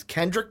class,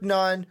 Kendrick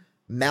Nunn,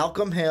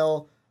 Malcolm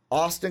Hill,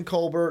 Austin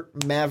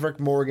Colbert, Maverick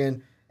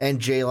Morgan, and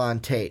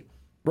Jaylon Tate.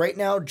 Right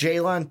now,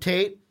 Jaylon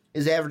Tate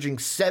is averaging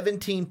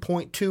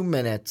 17.2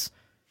 minutes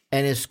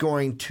and is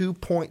scoring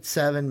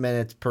 2.7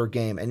 minutes per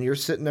game. And you're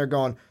sitting there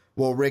going,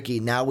 well, Ricky,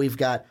 now we've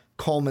got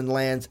Coleman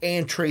Lands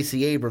and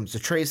Tracy Abrams. The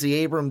Tracy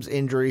Abrams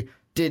injury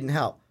didn't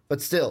help.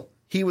 But still,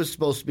 he was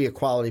supposed to be a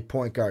quality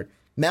point guard.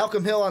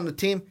 Malcolm Hill on the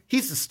team,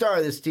 he's the star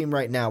of this team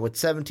right now with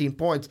 17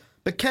 points.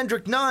 But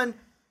Kendrick Nunn,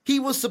 he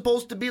was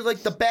supposed to be like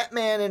the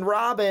Batman and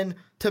Robin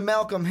to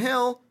Malcolm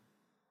Hill.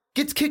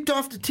 Gets kicked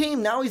off the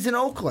team. Now he's in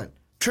Oakland.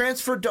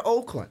 Transferred to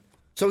Oakland.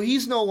 So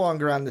he's no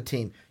longer on the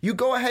team. You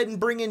go ahead and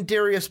bring in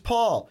Darius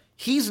Paul.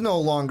 He's no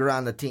longer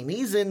on the team.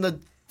 He's in the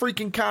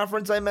freaking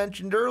conference I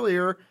mentioned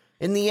earlier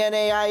in the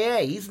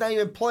NAIA. He's not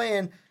even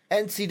playing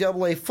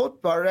NCAA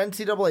football or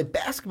NCAA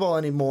basketball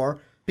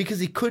anymore because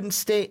he couldn't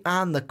stay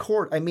on the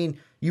court. I mean,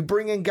 you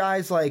bring in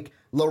guys like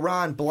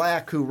LaRon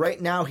Black, who right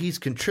now he's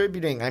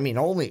contributing,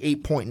 only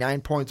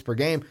 8.9 points per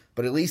game,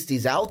 but at least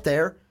he's out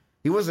there.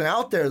 He wasn't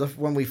out there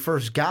when we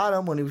first got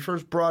him, when we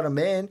first brought him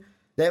in.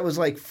 That was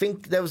the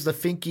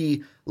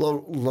Finke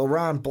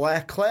LaRon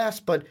Black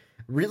class, but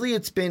really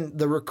it's been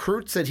the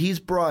recruits that he's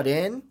brought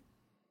in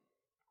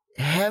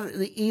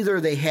either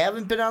they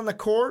haven't been on the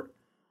court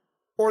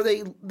or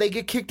they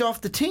get kicked off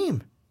the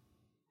team.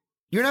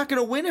 You're not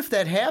going to win if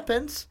that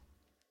happens.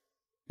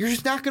 You're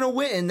just not going to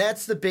win, and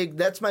that's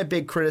my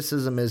big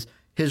criticism is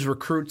his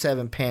recruits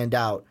haven't panned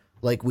out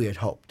like we had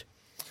hoped.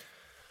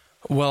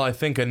 Well, I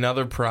think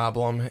another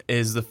problem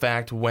is the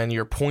fact when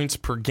your points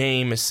per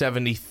game is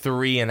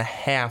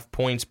 73.5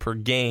 points per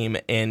game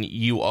and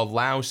you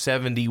allow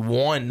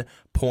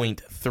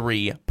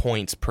 71.3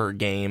 points per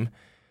game,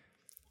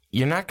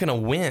 you're not going to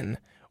win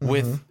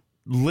with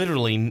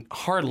literally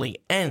hardly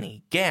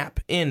any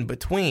gap in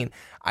between.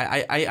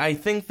 I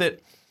think that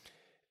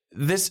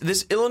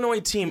this Illinois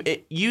team,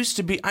 it used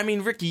to be,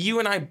 Ricky, you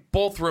and I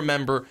both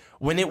remember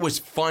when it was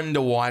fun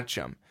to watch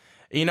them.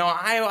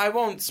 I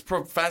won't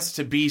profess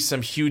to be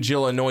some huge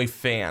Illinois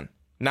fan,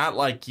 not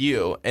like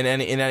you in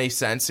any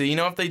sense.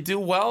 If they do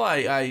well,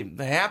 I'm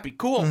happy,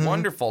 cool,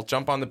 wonderful,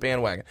 jump on the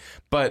bandwagon.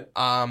 But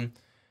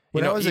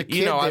when I was a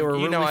kid, they were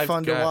really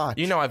fun to watch.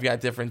 I've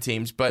got different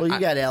teams, but you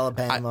got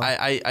Alabama.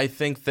 I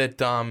think that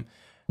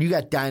you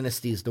got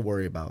dynasties to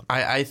worry about.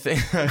 I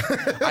think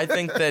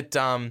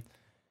that.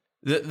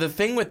 The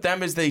thing with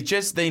them is they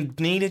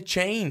need a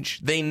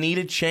change. They need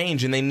a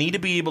change, and they need to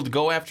be able to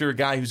go after a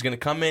guy who's going to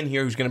come in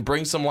here, who's going to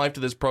bring some life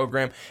to this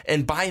program.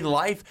 And by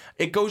life,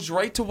 it goes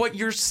right to what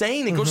you're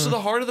saying. It goes to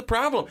the heart of the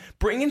problem.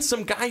 Bring in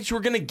some guys who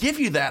are going to give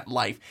you that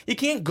life. You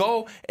can't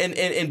go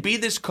and be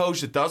this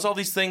coach that does all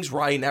these things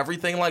right and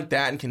everything like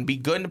that and can be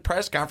good in a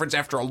press conference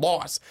after a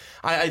loss.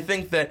 I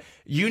think that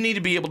you need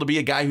to be able to be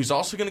a guy who's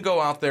also going to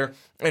go out there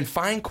and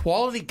find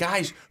quality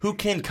guys who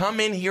can come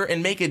in here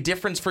and make a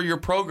difference for your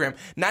program.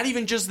 Not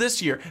even just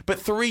this year, but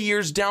 3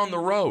 years down the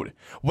road.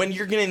 When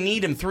you're going to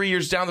need him 3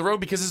 years down the road,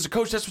 because as a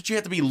coach, that's what you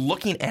have to be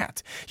looking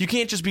at. You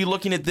can't just be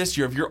looking at this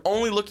year. If you're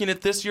only looking at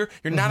this year,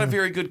 you're not a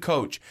very good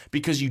coach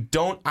because you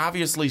don't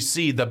obviously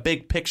see the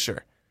big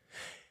picture.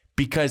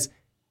 Because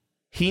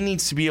he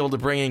needs to be able to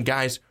bring in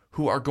guys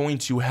who are going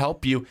to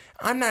help you.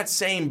 I'm not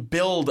saying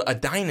build a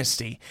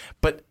dynasty,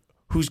 but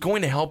who's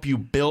going to help you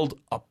build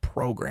a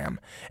program.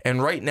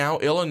 And right now,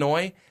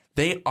 Illinois,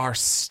 they are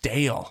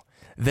stale.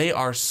 They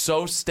are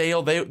so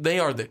stale. They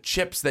are the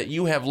chips that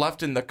you have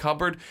left in the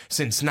cupboard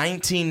since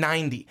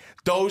 1990.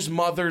 Those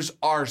mothers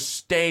are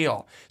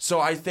stale. So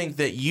I think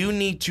that you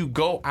need to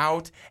go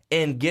out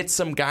and get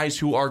some guys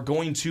who are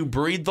going to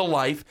breathe the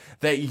life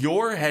that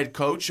your head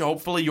coach,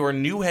 hopefully your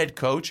new head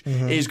coach,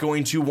 is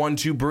going to want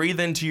to breathe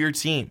into your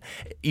team.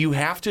 You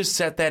have to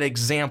set that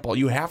example.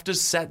 You have to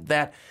set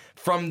that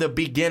from the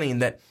beginning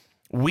that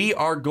we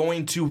are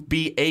going to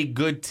be a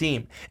good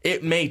team.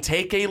 It may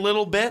take a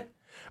little bit,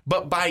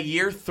 but by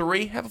year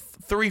 3, have a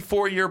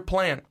 3-4 year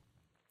plan.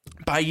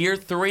 By year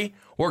 3,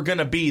 we're going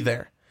to be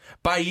there.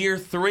 By year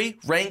 3,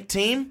 ranked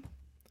team,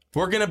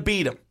 we're going to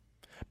beat them.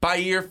 By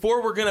year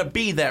 4, we're going to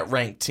be that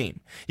ranked team.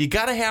 You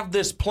got to have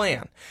this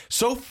plan.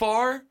 So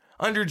far,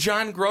 under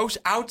John Gross,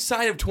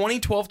 outside of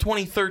 2012,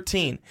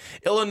 2013,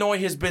 Illinois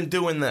has been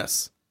doing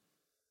this.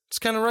 It's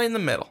kind of right in the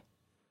middle.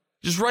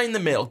 Just right in the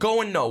middle,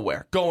 going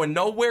nowhere,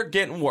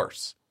 getting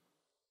worse.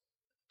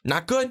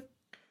 Not good.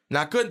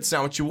 Not good. It's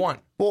not what you want.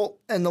 Well,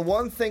 and the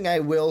one thing I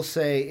will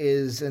say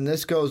is, and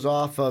this goes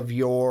off of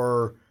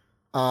your,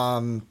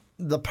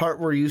 the part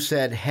where you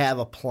said have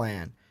a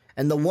plan.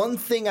 And the one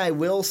thing I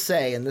will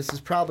say, and this is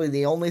probably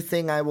the only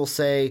thing I will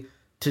say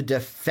to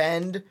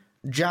defend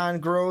John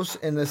Gross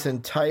in this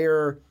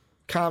entire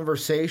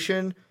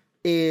conversation,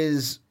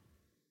 is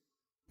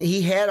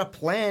he had a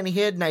plan.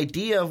 He had an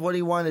idea of what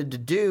he wanted to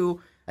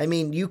do. I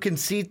mean, you can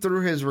see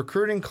through his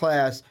recruiting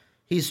class,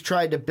 he's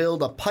tried to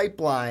build a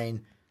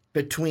pipeline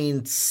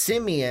between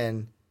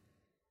Simeon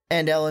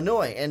and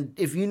Illinois. And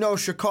if you know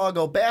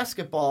Chicago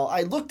basketball,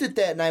 I looked at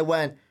that and I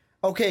went,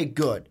 okay,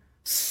 good.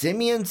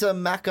 Simeon's a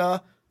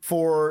mecca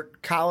for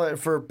college,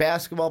 for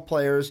basketball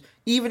players.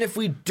 Even if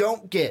we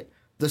don't get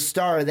the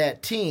star of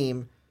that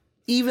team,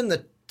 even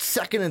the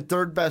second and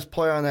third best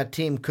player on that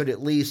team could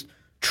at least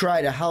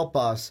try to help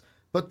us.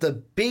 But the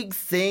big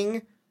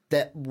thing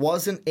that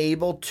wasn't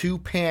able to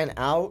pan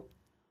out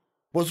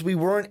was we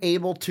weren't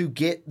able to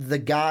get the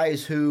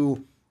guys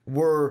who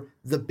were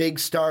the big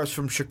stars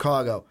from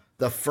Chicago.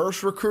 The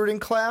first recruiting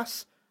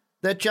class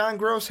that John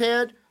Gross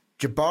had,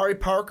 Jabari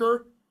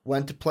Parker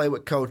went to play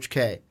with Coach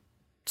K,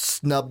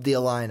 snubbed the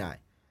Illini.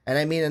 And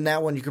I mean, in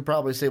that one, you could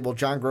probably say, well,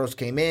 John Gross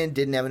came in,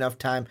 didn't have enough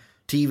time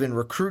to even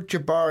recruit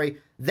Jabari.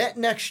 That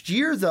next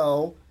year,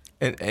 though,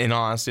 In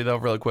all honesty, though,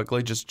 really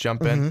quickly, just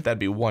jump in. That'd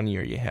be 1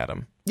 year you had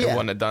him. It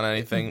wouldn't have done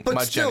anything but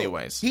much still,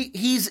 anyways.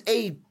 He's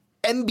a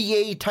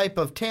NBA type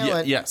of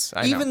talent. Yes,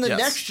 I know. Even the Yes.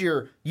 next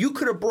year, you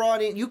could have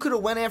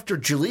went after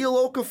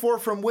Jahlil Okafor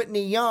from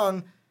Whitney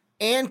Young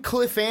and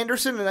Cliff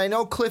Anderson. And I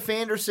know Cliff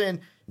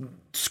Anderson,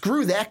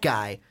 screw that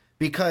guy,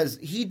 because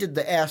he did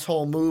the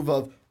asshole move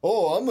of,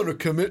 I'm going to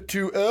commit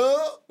to,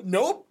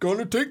 nope, going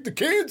to take the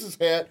Kansas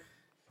hat.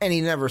 And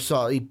he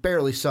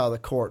barely saw the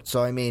court.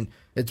 So, I mean,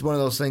 it's one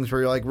of those things where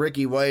you're like,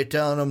 Ricky, why are you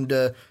telling him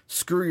to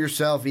screw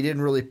yourself? He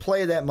didn't really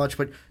play that much.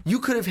 But you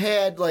could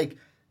have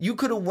you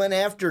could have went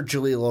after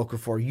Jahlil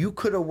Okafor. You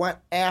could have went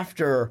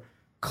after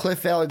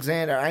Cliff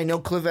Alexander. I know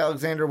Cliff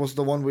Alexander was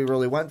the one we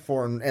really went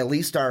for. And at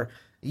least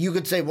you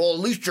could say, well, at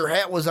least your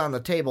hat was on the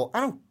table.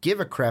 I don't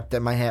give a crap that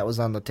my hat was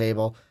on the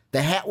table.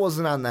 The hat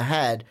wasn't on the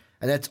head.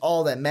 And that's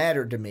all that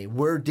mattered to me.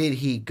 Where did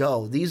he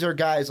go? These are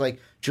guys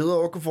like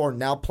Jahlil Okafor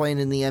now playing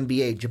in the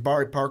NBA.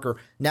 Jabari Parker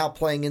now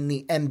playing in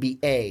the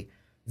NBA.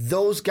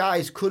 Those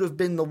guys could have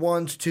been the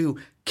ones to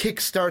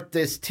kickstart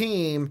this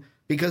team,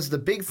 because the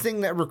big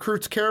thing that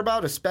recruits care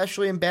about,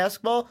 especially in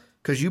basketball,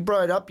 because you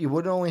brought it up, you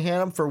wouldn't only have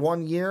them for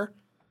 1 year.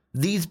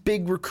 These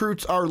big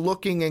recruits are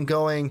looking and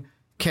going,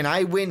 can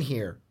I win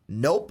here?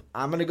 Nope,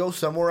 I'm going to go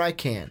somewhere I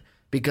can,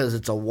 because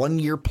it's a 1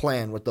 year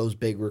plan with those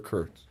big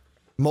recruits.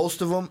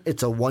 Most of them,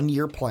 it's a 1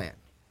 year plan.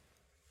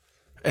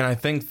 And I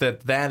think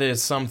that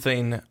is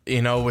something,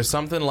 with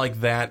something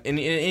like that. And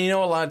a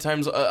lot of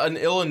times an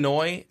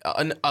Illinois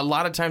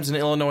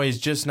is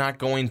just not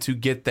going to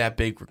get that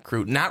big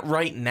recruit. Not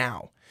right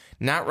now.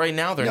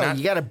 They're not.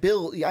 You got to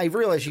build. I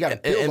realize you got to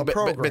build a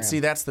program. But see,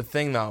 that's the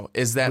thing, though,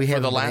 is that for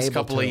the last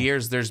couple of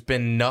years, there's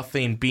been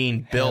nothing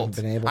being built.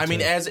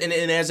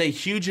 As a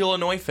huge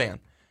Illinois fan,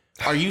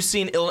 are you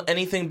seeing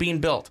anything being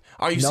built?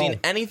 Are you seeing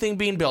anything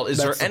being built? Is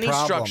there any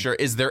structure?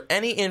 Is there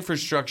any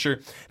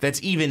infrastructure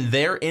that's even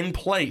there in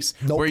place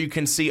where you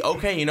can see,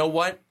 okay, you know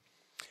what?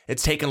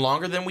 It's taken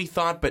longer than we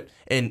thought, but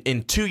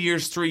in 2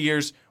 years, 3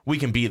 years, we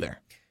can be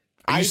there.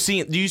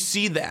 Do you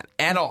see that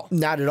at all?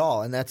 Not at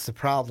all, and that's the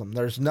problem.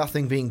 There's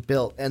nothing being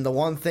built. And the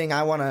one thing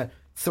I want to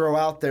throw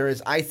out there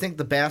is I think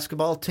the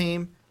basketball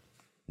team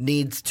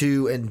needs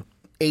to, and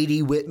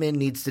A.D. Whitman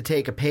needs to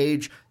take a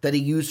page that he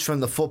used from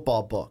the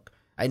football book.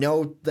 I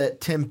know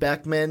that Tim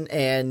Beckman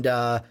and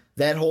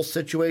that whole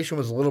situation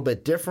was a little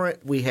bit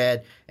different. We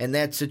had, in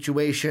that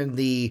situation,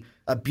 the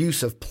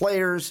abuse of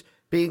players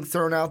being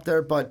thrown out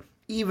there. But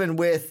even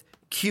with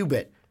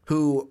Cubitt,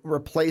 who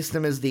replaced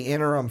him as the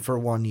interim for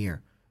 1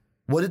 year,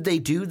 what did they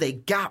do? They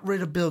got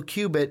rid of Bill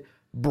Cubitt,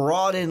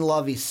 brought in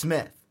Lovie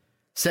Smith,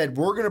 said,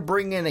 we're going to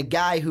bring in a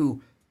guy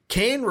who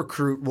can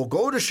recruit, will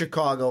go to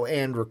Chicago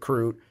and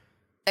recruit.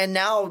 And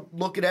now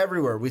look at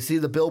everywhere. We see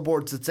the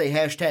billboards that say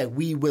hashtag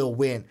we will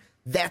win.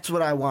 That's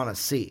what I want to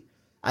see.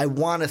 I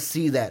want to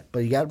see that. But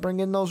you got to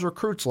bring in those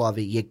recruits,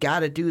 Lovey. You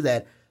got to do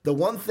that. The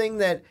one thing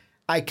that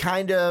I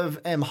kind of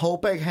am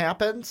hoping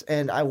happens,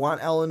 and I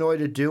want Illinois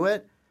to do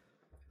it,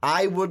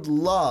 I would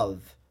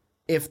love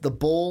if the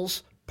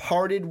Bulls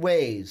parted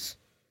ways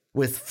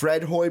with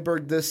Fred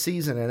Hoiberg this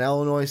season and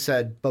Illinois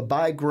said,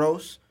 bye-bye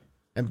Gross,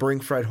 and bring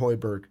Fred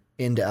Hoiberg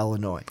into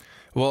Illinois.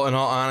 Well, in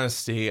all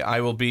honesty, I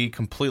will be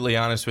completely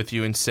honest with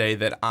you and say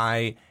that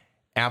I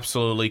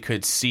absolutely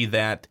could see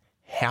that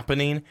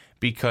happening,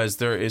 because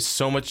there is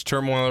so much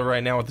turmoil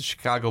right now with the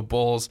Chicago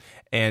Bulls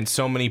and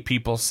so many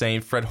people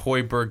saying Fred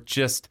Hoiberg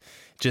just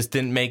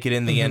didn't make it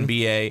in the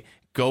NBA.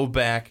 Go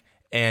back,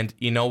 and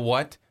you know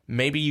what?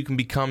 Maybe you can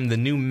become the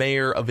new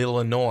mayor of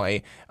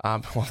Illinois.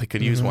 Well, they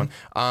could use one,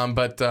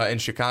 but in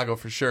Chicago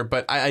for sure.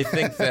 But I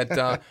think that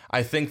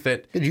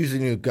could use a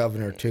new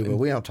governor too. But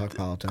we don't talk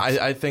politics.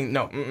 I think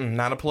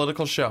not a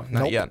political show,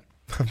 not yet.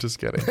 I'm just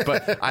kidding.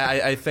 But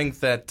I think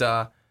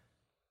that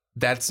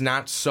that's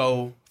not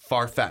so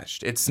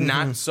far-fetched. It's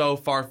not so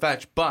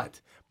far-fetched,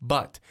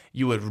 but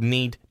you would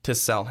need to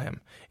sell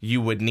him.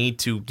 You would need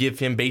to give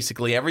him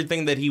basically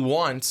everything that he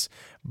wants,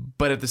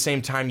 but at the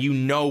same time,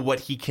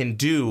 what he can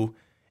do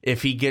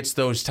if he gets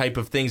those type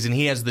of things, and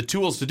he has the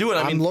tools to do it.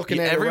 I'm looking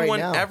at everyone,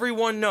 it right now.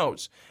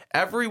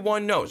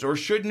 Everyone knows or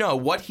should know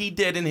what he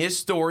did in his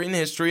story and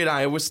history at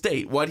Iowa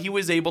State, what he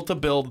was able to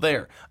build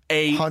there.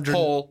 A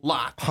whole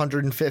lot.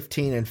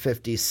 115 and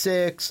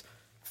 56.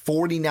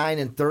 49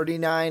 and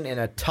 39 in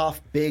a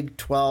tough Big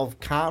 12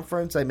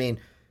 conference. I mean,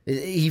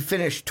 he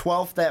finished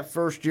 12th that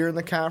first year in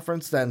the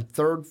conference, then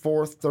 3rd,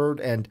 4th,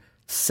 3rd, and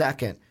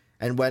 2nd,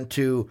 and went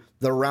to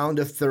the round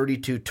of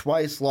 32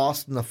 twice,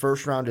 lost in the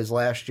first round his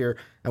last year,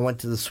 and went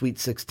to the Sweet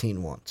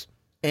 16 once.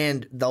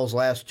 And those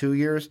last 2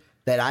 years,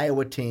 that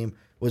Iowa team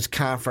was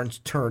conference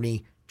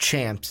tourney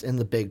champs in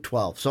the Big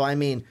 12. So, I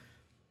mean,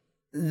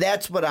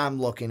 that's what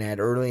I'm looking at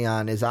early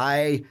on, is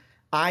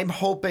I'm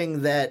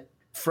hoping that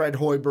Fred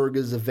Hoiberg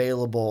is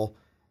available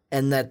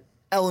and that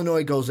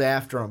Illinois goes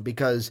after him,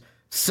 because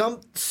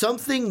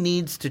something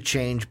needs to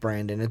change,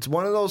 Brandon. It's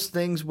one of those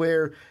things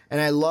where, and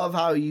I love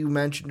how you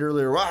mentioned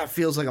earlier, it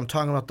feels like I'm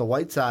talking about the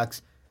White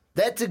Sox.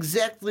 That's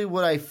exactly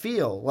what I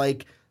feel.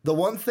 Like, the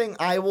one thing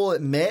I will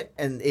admit,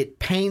 and it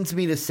pains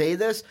me to say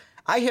this,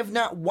 I have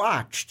not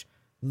watched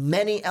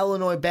many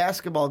Illinois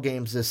basketball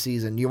games this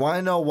season. You want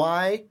to know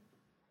why?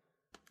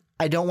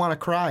 I don't want to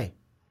cry.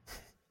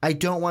 I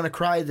don't want to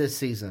cry this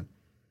season.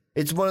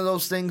 It's one of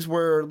those things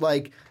where,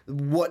 like,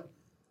 what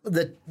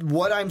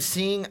I'm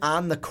seeing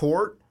on the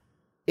court,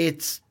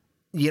 it's,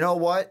 you know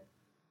what?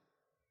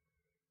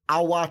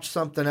 I'll watch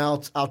something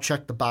else. I'll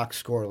check the box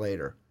score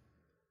later.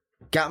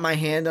 Got my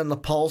hand on the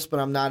pulse, but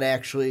I'm not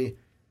actually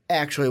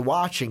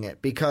watching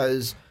it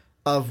because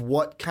of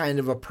what kind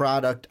of a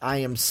product I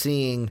am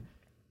seeing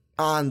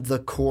on the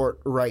court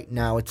right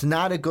now. It's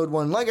not a good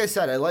one. Like I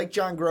said, I like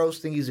John Gross.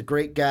 Think he's a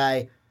great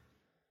guy.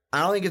 I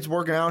don't think it's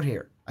working out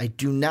here. I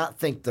do not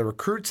think the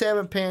recruits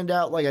haven't panned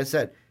out. Like I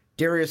said,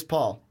 Darius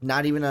Paul,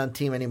 not even on the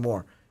team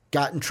anymore.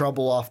 Got in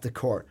trouble off the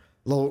court.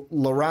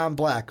 LaRon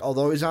Black,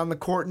 although he's on the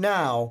court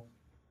now,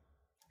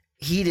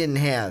 he didn't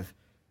have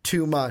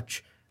too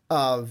much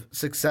of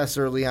success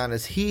early on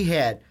as he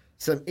had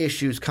some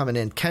issues coming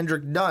in.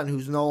 Kendrick Nunn,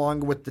 who's no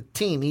longer with the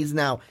team, he's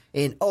now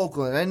in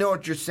Oakland. I know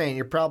what you're saying.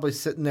 You're probably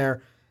sitting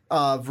there,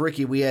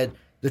 Ricky, we had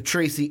the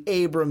Tracy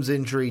Abrams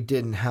injury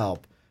didn't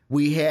help.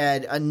 We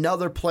had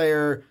another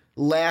player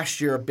last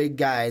year, a big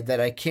guy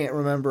that I can't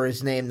remember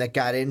his name, that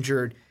got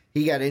injured.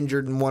 He got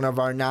injured in one of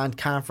our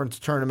non-conference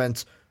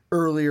tournaments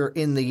earlier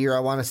in the year. I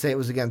want to say it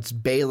was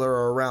against Baylor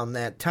or around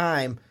that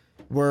time,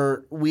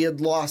 where we had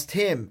lost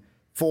him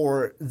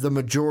for the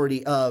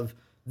majority of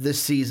the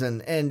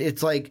season. And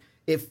it's like,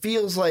 it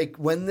feels like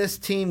when this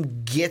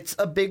team gets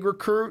a big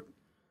recruit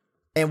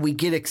and we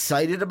get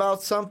excited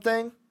about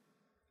something,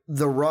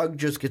 the rug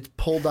just gets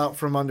pulled out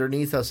from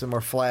underneath us and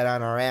we're flat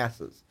on our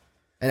asses.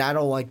 And I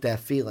don't like that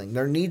feeling.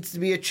 There needs to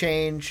be a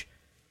change.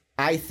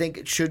 I think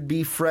it should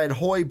be Fred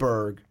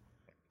Hoiberg.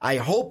 I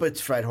hope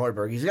it's Fred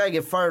Hoiberg. He's got to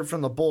get fired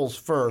from the Bulls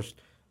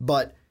first.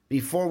 But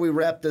before we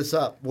wrap this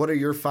up, what are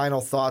your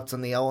final thoughts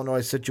on the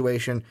Illinois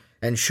situation,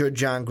 and should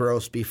John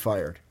Gross be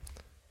fired?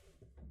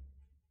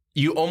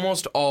 You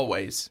almost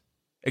always,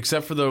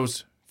 except for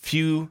those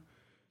few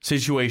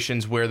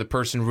situations where the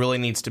person really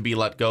needs to be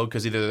let go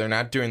because either they're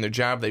not doing their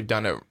job, they've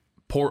done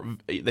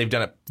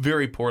it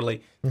very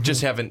poorly,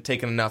 just haven't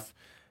taken enough,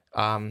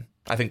 I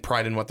think,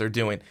 pride in what they're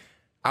doing.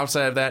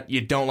 Outside of that,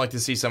 you don't like to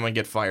see someone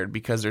get fired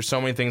because there's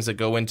so many things that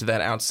go into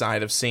that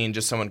outside of seeing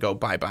just someone go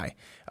bye-bye.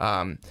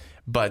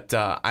 But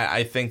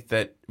I think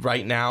that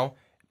right now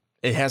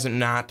it hasn't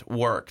not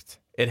worked.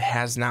 It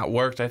has not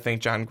worked. I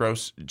think John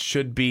Gross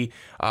should be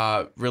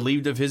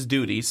relieved of his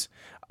duties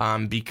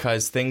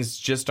because things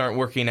just aren't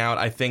working out.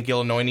 I think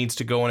Illinois needs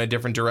to go in a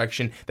different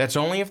direction. That's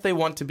only if they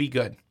want to be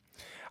good.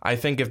 I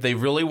think if they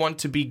really want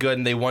to be good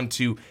and they want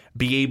to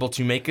be able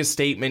to make a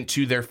statement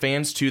to their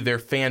fans, to their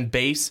fan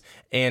base,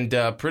 and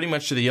pretty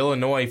much to the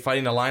Illinois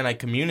Fighting Illini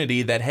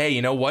community that, hey,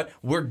 you know what?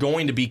 We're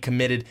going to be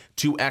committed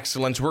to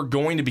excellence. We're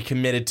going to be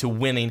committed to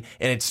winning,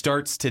 and it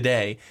starts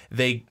today.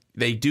 They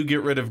do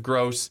get rid of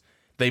Gross.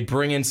 They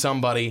bring in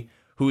somebody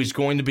who is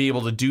going to be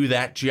able to do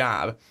that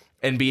job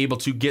and be able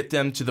to get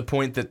them to the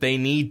point that they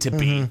need to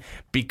be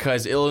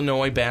because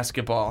Illinois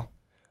basketball,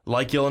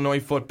 like Illinois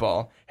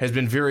football, has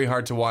been very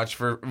hard to watch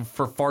for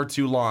far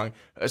too long,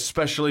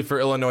 especially for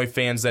Illinois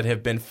fans that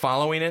have been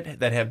following it,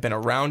 that have been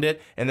around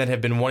it, and that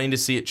have been wanting to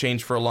see it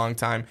change for a long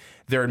time.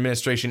 Their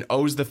administration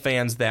owes the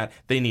fans that.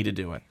 They need to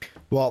do it.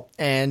 Well,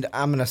 and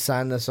I'm going to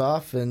sign this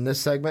off in this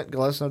segment.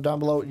 Let us know down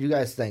below what you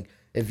guys think.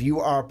 If you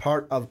are a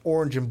part of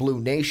Orange and Blue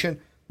Nation,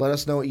 let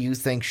us know what you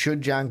think.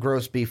 Should John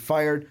Gross be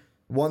fired?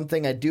 One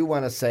thing I do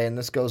want to say, and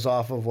this goes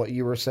off of what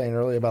you were saying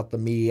earlier about the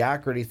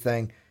mediocrity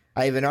thing,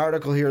 I have an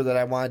article here that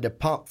I wanted to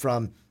pump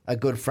from a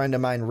good friend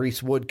of mine,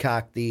 Reese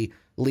Woodcock, the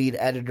lead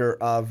editor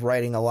of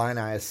Writing Illini,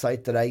 a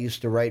site that I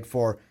used to write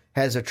for,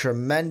 has a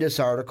tremendous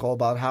article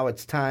about how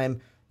it's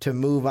time to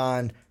move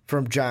on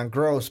from John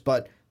Gross.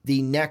 But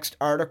the next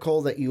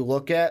article that you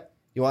look at,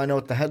 you want to know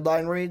what the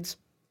headline reads?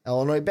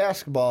 Illinois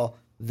basketball,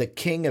 the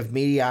king of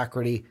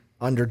mediocrity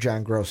under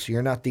John Gross. So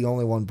you're not the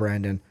only one,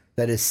 Brandon,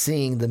 that is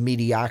seeing the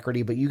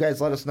mediocrity. But you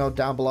guys let us know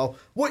down below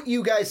what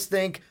you guys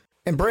think.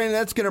 And Brandon,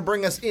 that's going to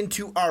bring us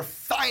into our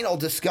final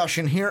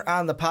discussion here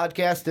on the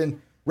podcast.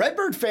 And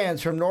Redbird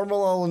fans from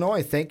Normal,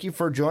 Illinois, thank you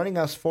for joining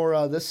us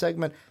for this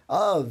segment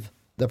of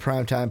the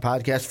Primetime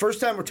Podcast.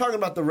 First time we're talking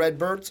about the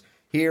Redbirds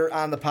here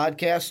on the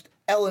podcast,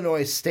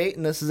 Illinois State.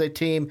 And this is a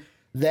team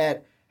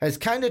that has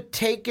kind of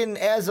taken,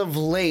 as of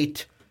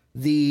late,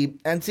 the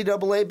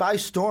NCAA by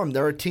storm.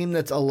 They're a team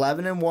that's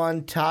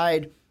 11-1,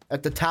 tied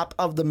at the top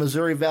of the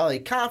Missouri Valley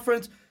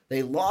Conference.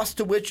 They lost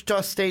to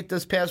Wichita State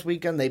this past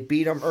weekend. They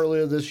beat them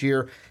earlier this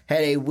year.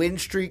 Had a win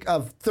streak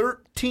of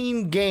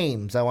 13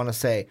 games, I want to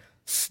say,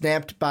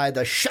 snapped by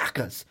the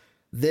Shakas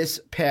this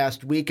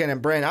past weekend.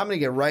 And Brandon, I'm going to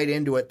get right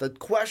into it. The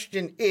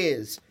question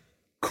is,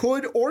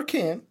 could or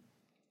can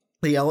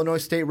the Illinois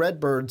State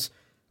Redbirds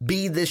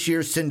be this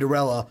year's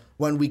Cinderella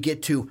when we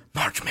get to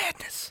March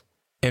Madness?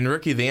 And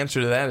Ricky, the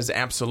answer to that is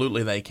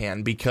absolutely they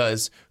can,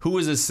 because who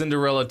was a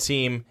Cinderella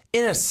team,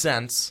 in a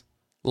sense,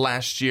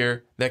 last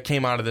year that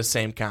came out of the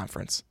same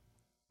conference?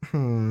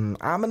 I'm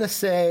going to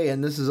say,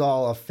 and this is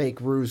all a fake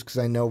ruse because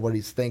I know what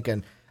he's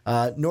thinking,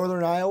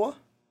 Northern Iowa?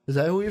 Is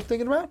that who you're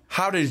thinking about?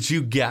 How did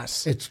you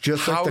guess? It's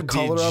just like the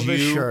color of his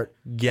shirt.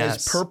 Yes.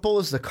 As purple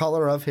as the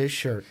color of his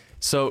shirt.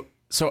 So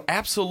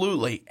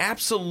absolutely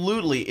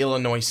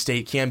Illinois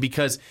State can,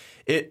 because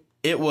it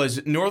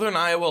was Northern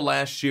Iowa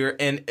last year,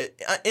 and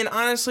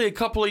honestly a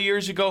couple of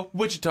years ago,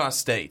 Wichita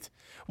State.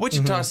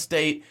 Wichita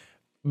State,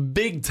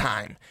 big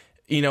time,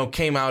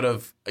 came out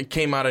of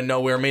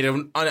nowhere, made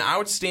an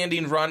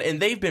outstanding run, and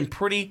they've been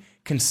pretty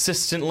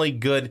consistently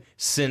good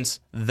since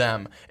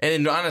them.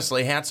 And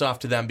honestly, hats off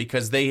to them,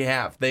 because they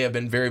have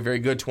been very, very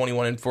good.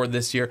 21-4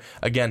 this year,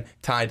 again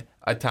tied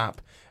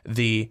atop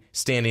the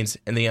standings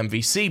in the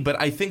MVC. But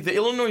I think the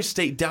Illinois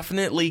State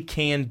definitely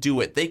can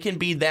do it. They can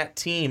be that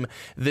team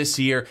this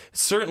year,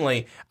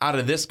 certainly out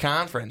of this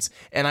conference.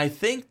 And I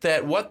think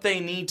that what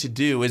they need to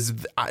do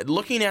is,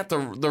 looking at the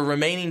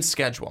remaining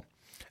schedule,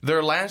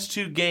 their last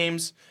two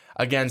games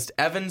against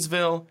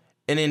Evansville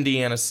and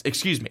Indiana,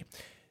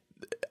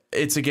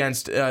 it's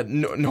against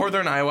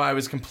Northern Iowa. I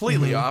was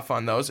completely off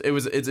on those.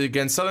 It's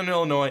against Southern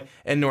Illinois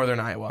and Northern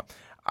Iowa.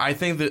 I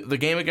think that the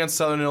game against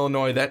Southern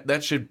Illinois,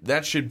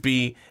 that should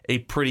be a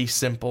pretty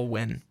simple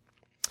win.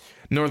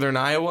 Northern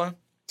Iowa.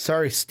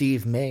 Sorry,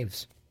 Steve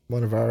Maves,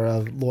 one of our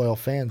loyal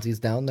fans. He's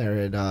down there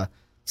at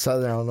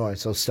Southern Illinois.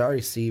 So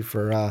sorry, Steve,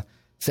 for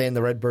saying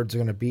the Redbirds are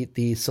going to beat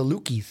the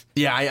Salukis.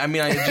 Yeah, I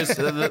just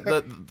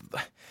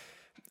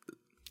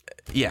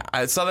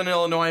Southern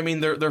Illinois. I mean,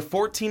 they're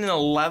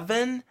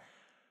 14-11.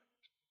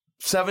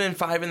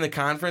 7-5 in the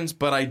conference,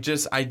 but I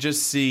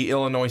just see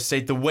Illinois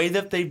State, the way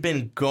that they've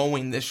been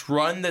going, this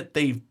run that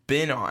they've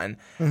been on.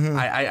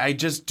 I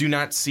just do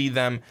not see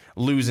them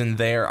losing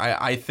there.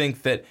 I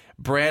think that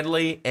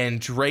Bradley and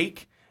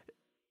Drake,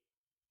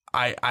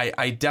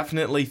 I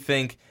definitely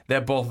think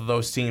that both of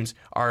those teams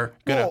are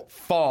going to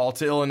fall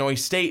to Illinois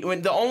State.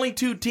 When the only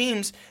two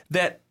teams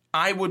that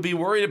I would be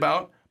worried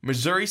about,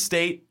 Missouri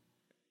State,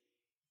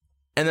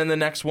 and then the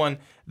next one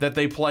that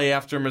they play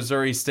after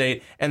Missouri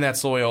State, and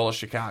that's Loyola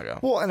Chicago.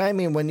 Well, and I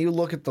mean, when you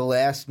look at the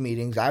last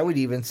meetings, I would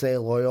even say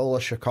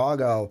Loyola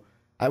Chicago,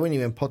 I wouldn't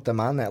even put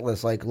them on that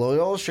list. Like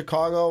Loyola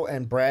Chicago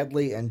and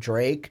Bradley and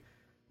Drake,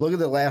 look at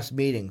the last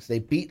meetings. They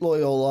beat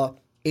Loyola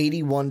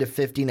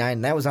 81-59,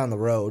 and that was on the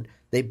road.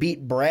 They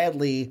beat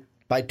Bradley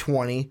by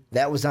 20,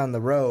 that was on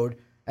the road.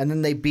 And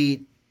then they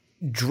beat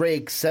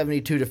Drake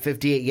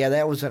 72-58. Yeah,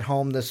 that was at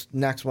home. This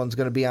next one's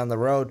going to be on the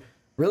road.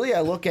 Really,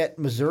 I look at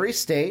Missouri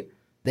State.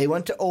 They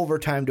went to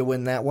overtime to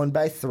win that one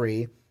by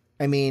 3.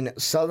 I mean,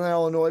 Southern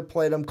Illinois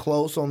played them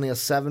close, only a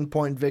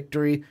 7-point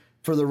victory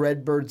for the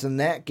Redbirds in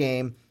that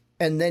game.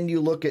 And then you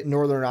look at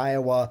Northern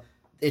Iowa,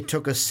 it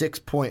took a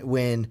 6-point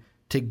win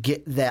to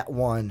get that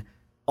one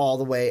all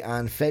the way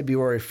on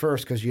February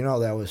 1st, because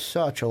that was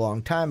such a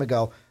long time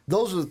ago.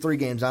 Those are the 3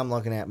 games I'm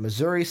looking at: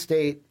 Missouri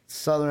State,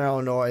 Southern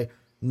Illinois,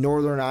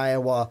 Northern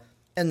Iowa.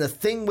 And the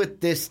thing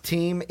with this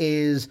team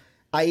is,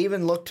 I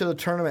even looked to the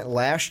tournament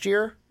last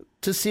year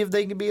to see if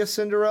they could be a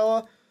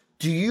Cinderella.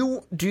 Do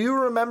you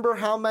remember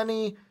how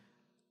many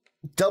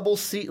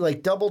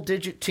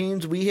double-digit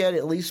teams we had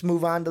at least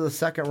move on to the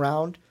second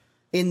round?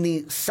 In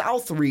the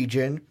South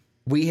region,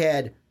 we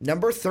had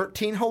number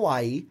 13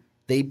 Hawaii.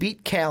 They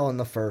beat Cal in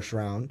the first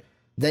round.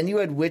 Then you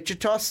had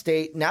Wichita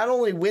State not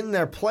only win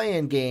their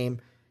play-in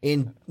game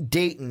in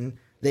Dayton,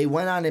 they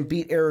went on and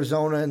beat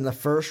Arizona in the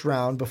first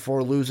round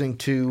before losing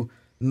to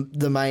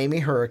the Miami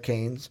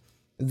Hurricanes.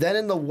 Then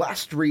in the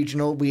West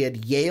Regional, we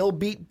had Yale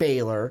beat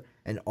Baylor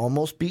and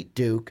almost beat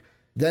Duke.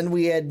 Then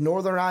we had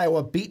Northern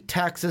Iowa beat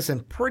Texas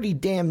and pretty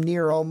damn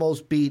near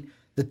almost beat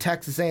the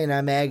Texas A&M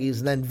Aggies.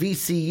 And then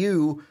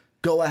VCU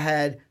go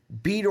ahead,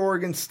 beat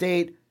Oregon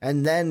State,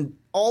 and then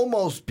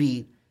almost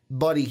beat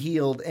Buddy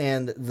Hield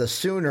and the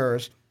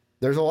Sooners.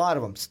 There's a lot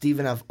of them.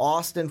 Stephen F.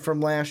 Austin from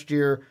last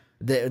year,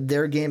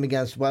 their game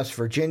against West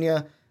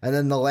Virginia. And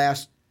then the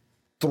last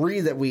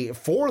 4 that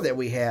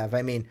we have.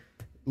 I mean,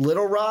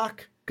 Little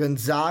Rock,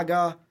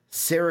 Gonzaga,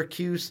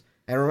 Syracuse,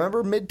 and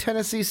remember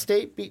Mid-Tennessee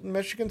State beating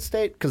Michigan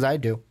State? Because I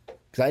do.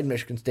 Because I had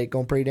Michigan State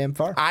going pretty damn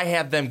far. I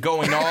had them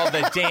going all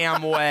the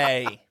damn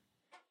way.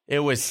 It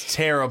was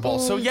terrible.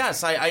 So,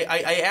 yes,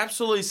 I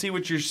absolutely see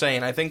what you're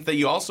saying. I think that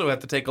you also have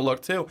to take a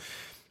look, too.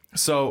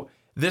 So,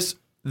 this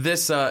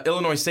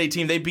Illinois State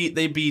team, they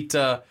beat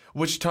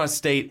Wichita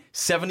State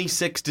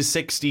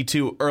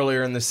 76-62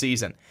 earlier in the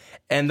season.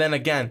 And then,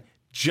 again,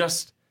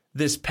 just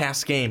this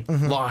past game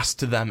lost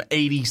to them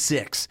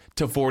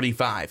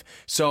 86-45.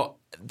 So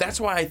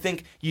that's why I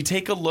think you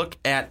take a look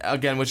at,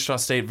 again, Wichita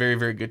State, very,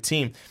 very good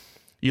team.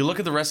 You look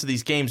at the rest of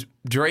these games,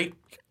 Drake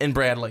and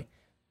Bradley,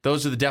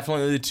 those are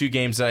definitely the 2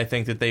 games that I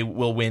think that they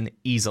will win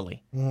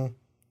easily.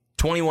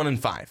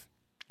 21-5.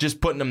 Just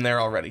putting them there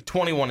already.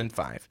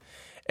 21-5.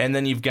 And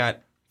then you've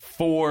got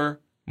 4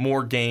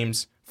 more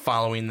games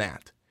following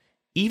that.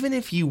 Even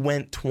if you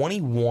went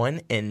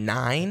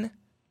 21-9,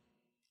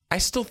 I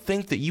still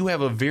think that you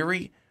have a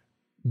very,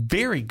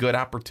 very good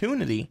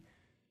opportunity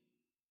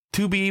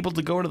to be able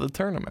to go to the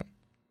tournament.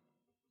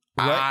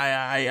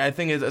 Right. I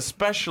think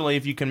especially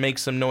if you can make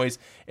some noise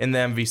in the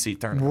MVC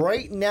tournament.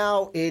 Right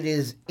now, it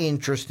is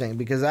interesting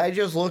because I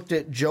just looked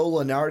at Joe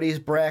Lunardi's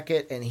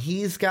bracket, and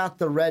he's got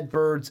the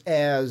Redbirds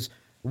as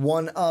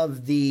one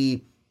of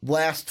the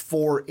last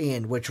 4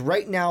 in, which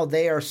right now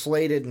they are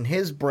slated in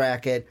his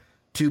bracket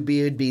to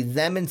be, it'd be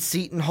them and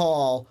Seton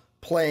Hall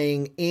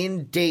playing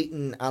in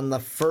Dayton on the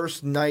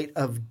first night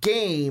of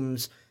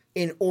games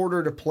in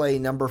order to play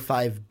number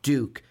 5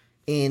 Duke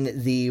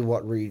in the,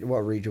 what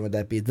region would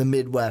that be? The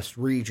Midwest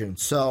region.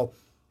 So,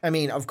 I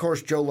mean, of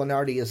course, Joe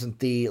Lunardi isn't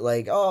the,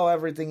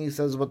 everything he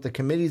says what the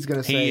committee's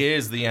going to say. He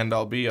is the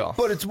end-all, be-all.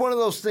 But it's one of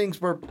those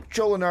things where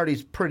Joe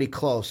Lunardi's pretty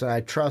close, and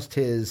I trust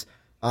his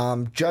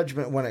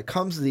judgment when it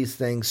comes to these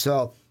things.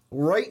 So,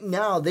 right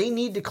now, they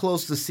need to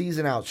close the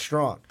season out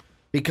strong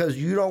because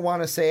you don't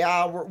want to say,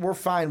 we're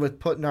fine with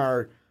putting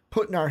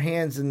our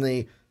hands in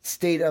the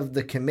state of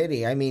the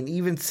committee. I mean,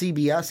 even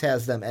CBS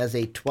has them as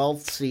a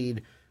 12th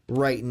seed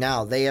right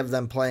now. They have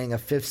them playing a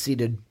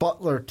 5th-seeded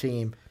Butler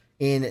team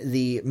in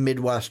the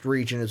Midwest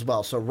region as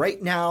well. So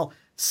right now,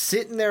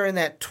 sitting there in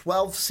that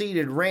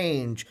 12th-seeded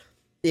range,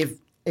 if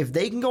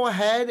they can go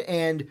ahead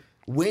and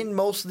win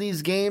most of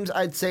these games,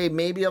 I'd say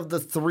maybe of the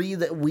 3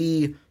 that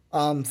we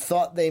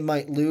thought they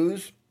might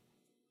lose,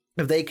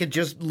 if they could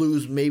just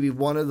lose maybe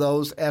one of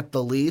those at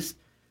the least,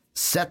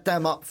 set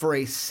them up for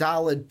a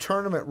solid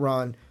tournament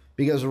run.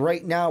 Because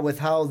right now, with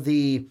how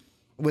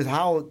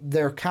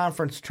their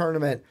conference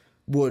tournament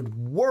would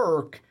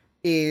work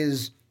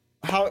is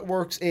how it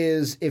works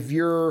is if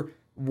you're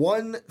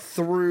 1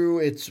 through,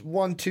 it's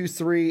 1, 2,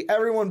 3,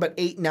 everyone but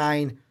 8,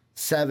 9,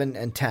 7,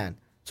 and 10.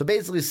 So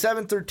basically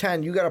 7 through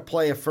 10, you got to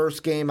play a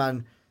first game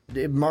on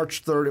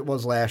March 3rd. It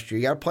was last year.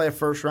 You got to play a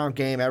first round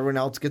game. Everyone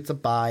else gets a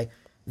bye.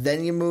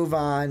 Then you move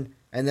on,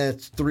 and then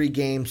it's 3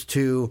 games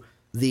to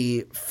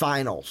the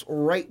finals.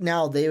 Right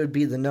now, they would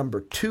be the number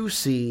 2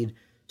 seed.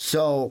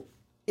 So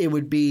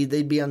they'd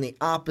be on the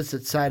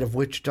opposite side of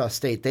Wichita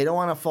State. They don't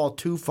want to fall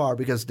too far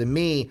because to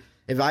me,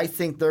 if I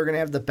think they're going to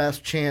have the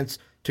best chance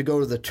to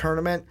go to the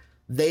tournament,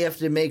 they have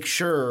to make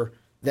sure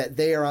that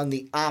they are on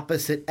the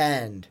opposite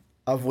end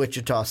of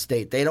Wichita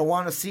State. They don't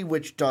want to see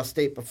Wichita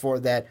State before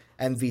that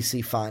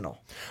MVC final.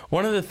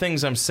 One of the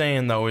things I'm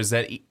saying, though, is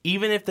that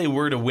even if they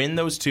were to win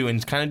those 2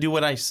 and kind of do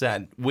what I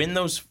said, win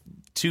those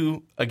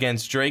 2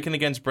 against Drake and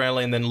against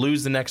Bradley and then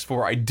lose the next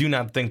 4, I do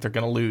not think they're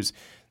going to lose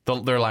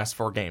their last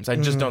 4 games. I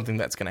just don't think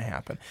that's going to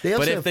happen. They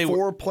also have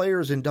 4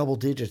 players in double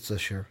digits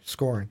this year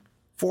scoring.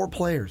 4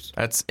 players.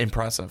 That's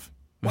impressive.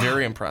 Wow.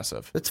 Very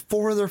impressive. That's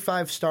 4 of their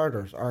 5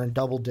 starters are in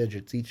double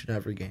digits each and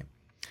every game.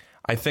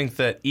 I think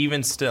that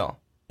even still,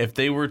 if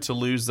they were to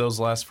lose those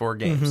last 4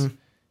 games,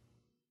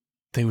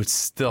 they would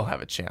still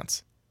have a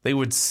chance. They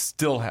would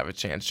still have a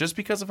chance just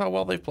because of how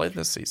well they've played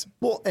this season.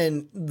 Well,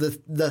 and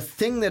the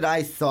thing that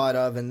I thought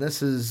of, and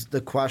this is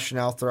the question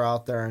I'll throw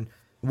out there, and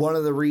one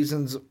of the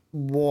reasons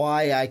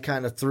why I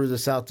kind of threw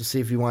this out to see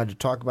if you wanted to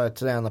talk about it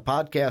today on the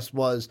podcast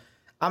was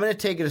I'm going to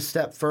take it a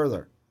step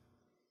further.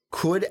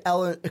 Could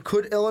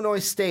Illinois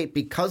State,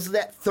 because of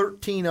that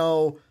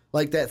 13-0,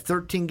 like that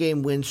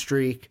 13-game win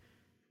streak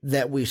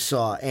that we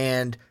saw,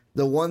 and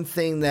the one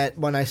thing that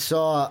when I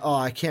saw,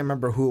 I can't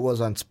remember who it was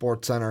on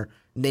SportsCenter,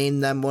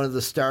 named them one of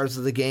the stars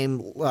of the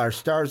game, or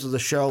stars of the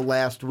show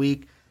last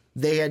week,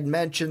 they had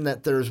mentioned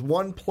that there's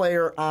one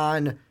player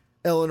on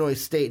Illinois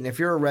State, and if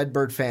you're a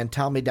Redbird fan,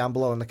 tell me down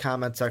below in the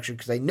comment section,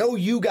 because I know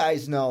you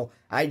guys know,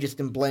 I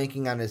just am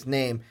blanking on his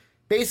name.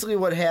 Basically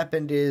what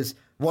happened is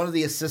one of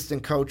the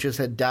assistant coaches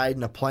had died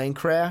in a plane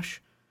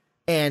crash,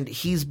 and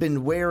he's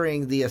been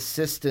wearing the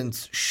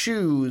assistant's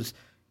shoes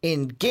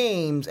in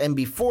games, and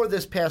before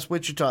this past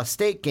Wichita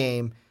State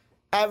game,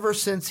 ever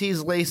since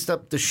he's laced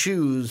up the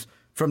shoes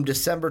from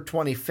December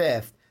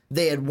 25th,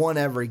 they had won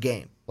every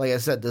game. Like I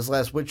said, this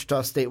last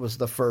Wichita State was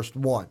the first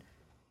one.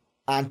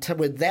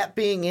 With that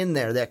being in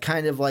there, that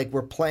kind of like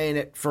we're playing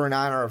it for an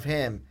honor of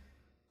him,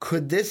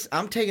 could this,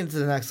 I'm taking it to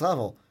the next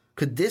level,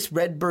 could this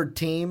Redbird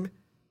team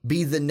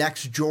be the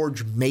next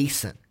George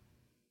Mason?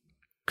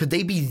 Could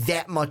they be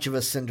that much of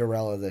a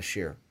Cinderella this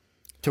year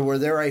to where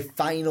they're a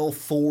Final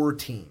Four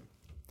team?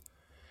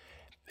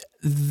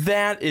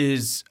 That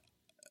is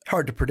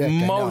hard to predict.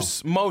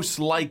 Most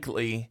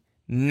likely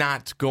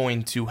not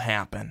going to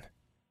happen.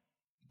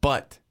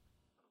 But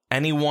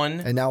anyone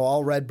and now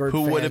all Redbird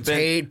who fans would have been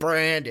hate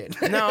Brandon.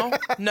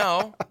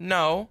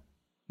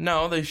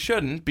 No, they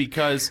shouldn't,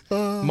 because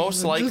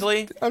most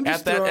likely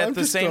at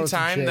the same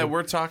time that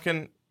we're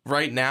talking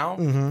right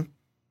now,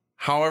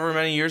 however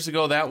many years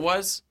ago that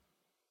was,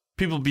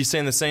 people would be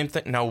saying the same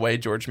thing. No way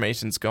George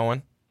Mason's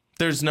going.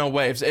 There's no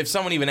way. If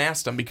someone even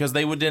asked him, because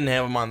they didn't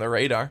have him on their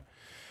radar.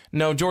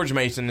 No, George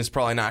Mason is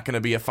probably not going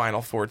to be a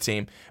Final Four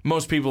team.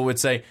 Most people would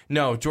say,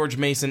 no, George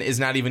Mason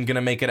is not even going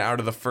to make it out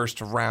of the first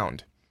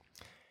round.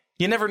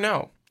 You never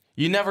know.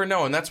 You never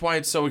know, and that's why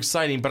it's so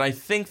exciting. But I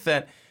think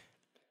that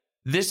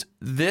this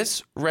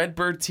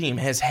Redbird team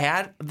has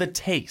had the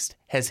taste,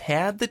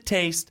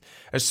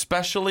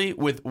 especially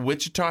with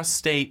Wichita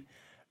State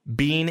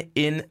being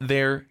in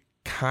their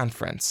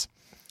conference.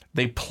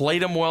 They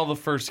played them well the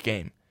first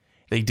game.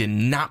 They did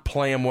not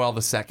play them well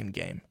the second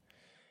game.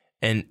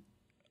 And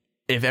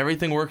if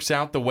everything works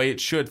out the way it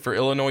should for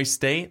Illinois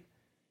State,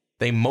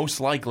 they most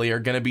likely are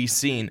going to be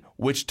seeing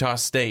Wichita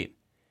State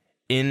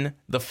in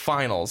the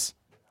finals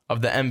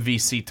of the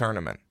MVC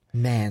tournament.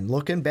 Man,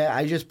 looking back,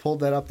 I just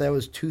pulled that up. That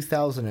was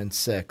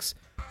 2006.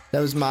 That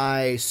was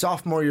my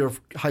sophomore year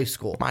of high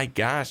school. My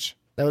gosh.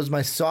 That was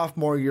my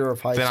sophomore year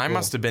of high school. Then I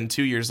must have been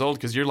 2 years old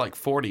because you're like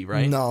 40,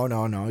 right? No.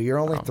 You're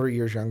only 3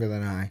 years younger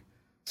than I.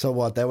 So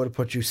what? That would have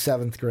put you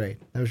 7th grade.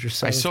 That was your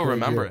 7th grade. I still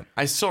remember year. it.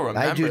 I still remember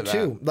I do that.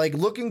 too. Like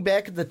looking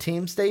back at the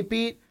teams they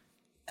beat,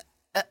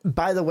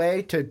 by the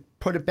way, to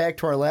put it back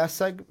to our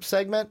last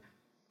segment,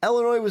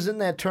 Illinois was in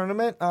that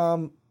tournament.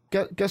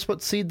 Guess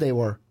what seed they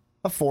were?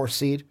 A 4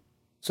 seed.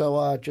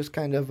 So just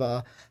kind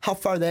of how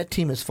far that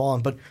team has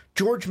fallen. But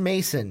George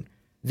Mason,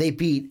 they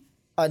beat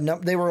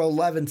they were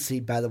 11th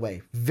seed, by the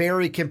way.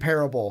 Very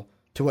comparable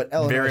to what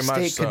Illinois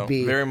State could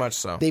be. Very much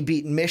so. They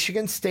beat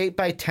Michigan State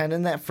by 10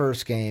 in that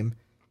first game.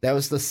 That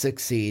was the 6th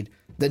seed.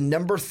 The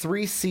number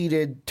 3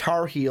 seeded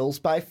Tar Heels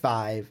by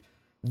 5.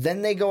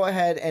 Then they go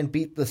ahead and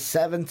beat the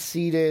 7th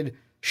seeded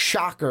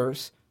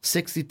Shockers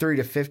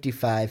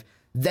 63-55.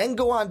 Then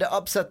go on to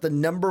upset the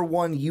number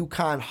 1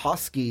 UConn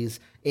Huskies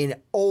in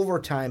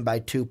overtime by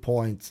 2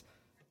 points.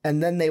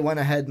 And then they went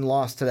ahead and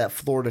lost to that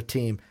Florida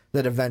team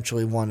that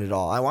eventually won it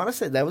all. I want to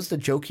say that was the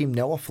Joakim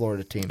Noah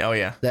Florida team. Oh,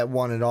 yeah. That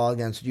won it all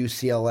against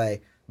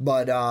UCLA.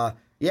 But,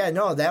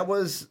 that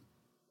was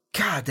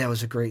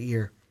a great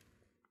year.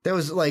 That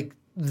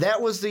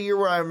was the year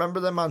where I remember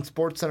them on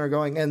SportsCenter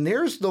going, and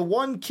there's the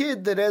one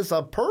kid that has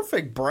a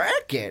perfect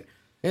bracket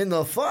in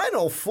the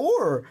Final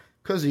Four.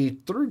 Because he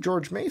threw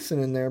George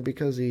Mason in there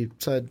because he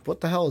said,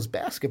 what the hell is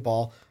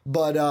basketball?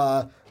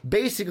 But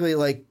basically,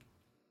 like,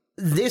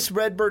 this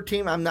Redbird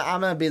team, I'm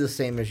going to be the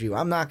same as you.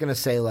 I'm not going to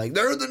say, like,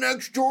 they're the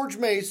next George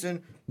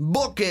Mason,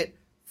 book it,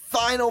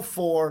 Final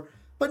Four.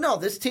 But no,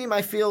 this team,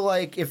 I feel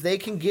like if they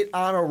can get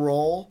on a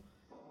roll,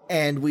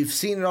 and we've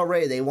seen it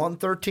already, they won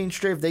 13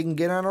 straight, if they can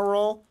get on a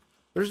roll,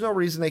 there's no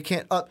reason they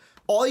can't.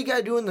 All you got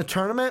to do in the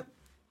tournament,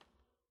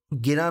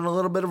 get on a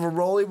little bit of a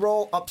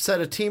roll, upset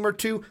a team or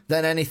two,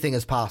 then anything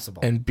is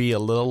possible. And be a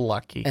little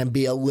lucky.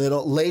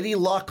 Lady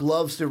Luck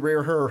loves to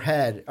rear her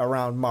head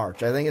around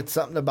March. I think it's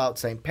something about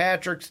St.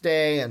 Patrick's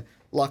Day and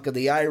Luck of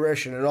the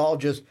Irish, and it all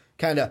just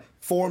kind of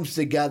forms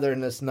together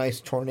in this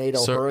nice tornado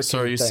hurricane. So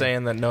are you thing.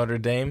 saying that Notre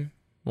Dame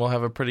will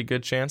have a pretty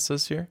good chance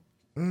this year?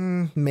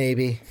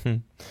 Maybe.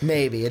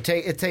 Maybe.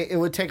 It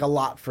would take a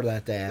lot for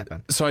that to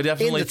happen. So I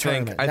definitely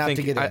think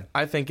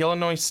I think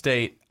Illinois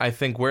State, I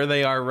think where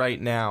they are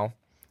right now,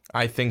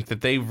 I think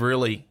that they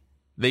really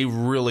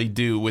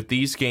do, with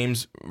these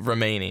games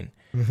remaining,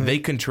 they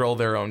control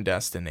their own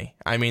destiny.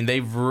 I mean, they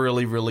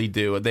really, really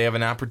do. They have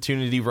an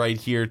opportunity right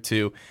here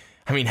to,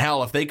 I mean,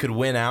 hell, if they could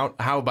win out,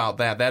 how about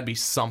that? That'd be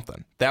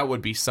something. That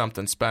would be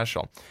something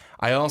special.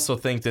 I also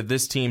think that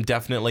this team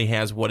definitely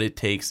has what it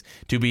takes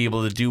to be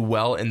able to do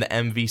well in the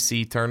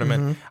MVC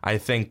tournament. I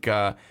think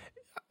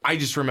I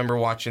just remember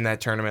watching that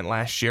tournament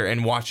last year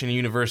and watching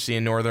University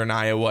of Northern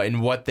Iowa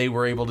and what they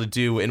were able to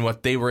do and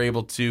what they were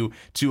able to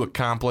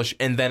accomplish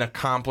and then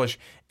accomplish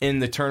in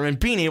the tournament,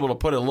 being able to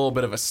put a little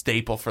bit of a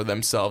staple for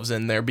themselves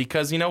in there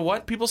because, you know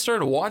what? People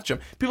started to watch them.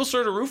 People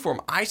started to root for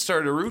them. I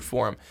started to root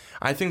for them.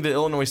 I think that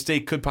Illinois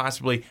State could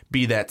possibly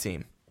be that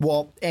team.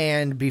 Well,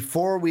 and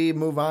before we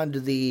move on to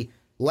the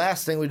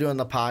last thing we do on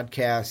the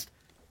podcast,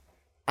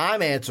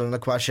 I'm answering the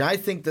question. I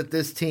think that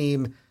this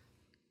team,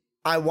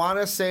 I want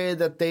to say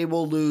that they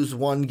will lose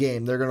one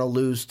game. They're going to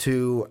lose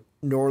to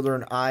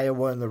Northern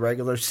Iowa in the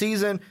regular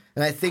season,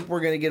 and I think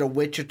we're going to get a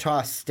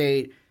Wichita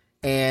State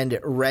and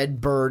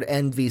Redbird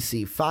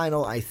MVC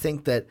final. I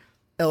think that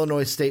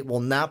Illinois State will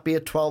not be a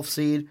 12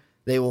 seed.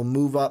 They will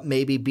move up,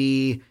 maybe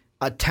be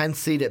a 10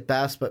 seed at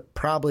best, but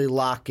probably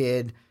lock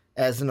in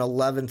as an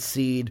 11th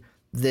seed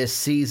this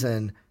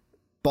season.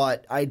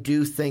 But I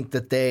do think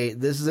that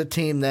this is a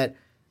team that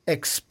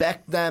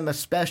expect them,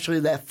 especially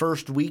that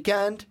first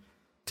weekend,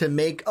 to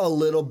make a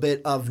little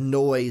bit of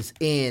noise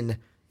in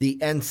the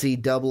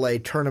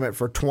NCAA tournament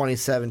for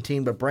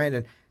 2017. But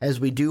Brandon,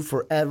 as we do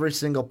for every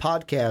single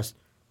podcast,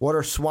 what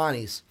are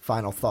Swanee's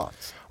final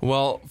thoughts?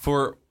 Well,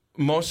 for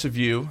most of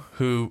you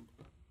who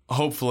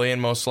hopefully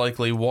and most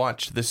likely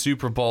watched the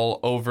Super Bowl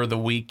over the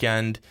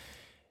weekend,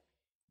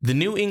 the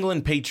New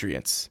England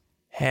Patriots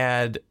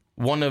had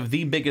one of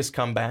the biggest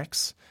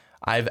comebacks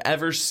I've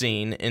ever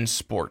seen in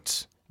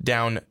sports,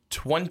 down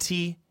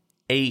 28-3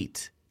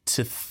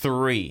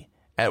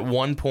 at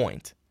one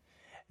point,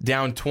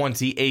 down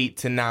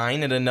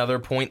 28-9 at another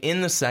point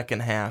in the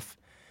second half,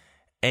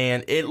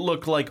 and it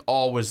looked like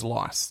all was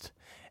lost,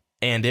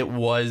 and it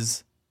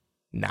was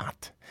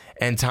not.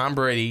 And Tom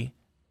Brady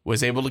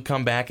was able to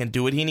come back and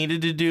do what he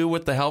needed to do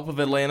with the help of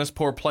Atlanta's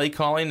poor play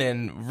calling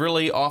and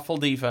really awful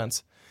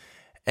defense,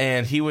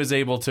 and he was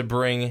able to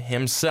bring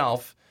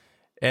himself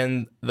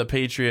and the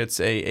Patriots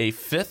a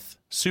fifth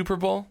Super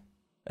Bowl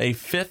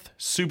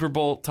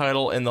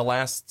title in the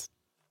last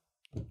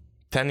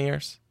 10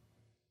 years.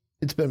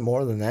 It's been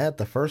more than that.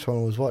 The first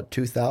one was,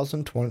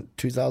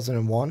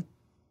 2001?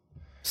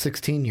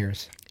 16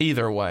 years.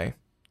 Either way,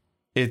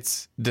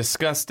 it's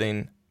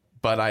disgusting,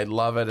 but I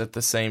love it at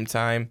the same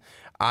time.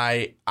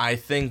 I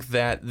think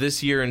that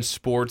this year in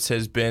sports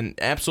has been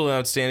absolutely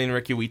outstanding,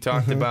 Ricky. We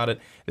talked about it.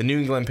 The New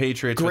England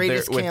Patriots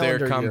with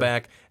their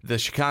comeback, the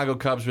Chicago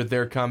Cubs with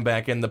their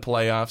comeback in the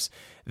playoffs,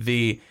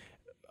 the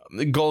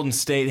Golden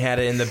State had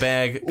it in the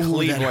bag.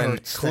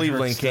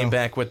 Cleveland came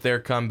back with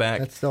their comeback.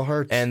 That still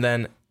hurts. And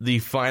then the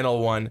final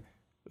one,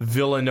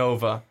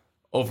 Villanova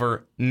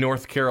over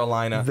North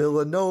Carolina.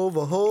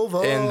 Villanova,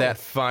 hova. And that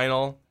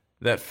final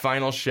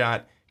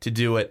shot to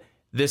do it.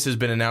 This has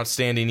been an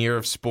outstanding year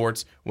of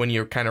sports when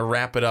you kind of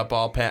wrap it up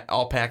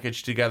all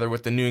packaged together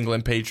with the New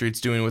England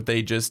Patriots doing what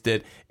they just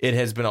did. It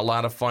has been a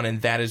lot of fun,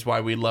 and that is why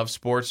we love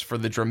sports, for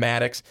the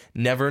dramatics,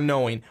 never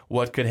knowing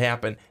what could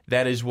happen.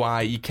 That is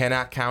why you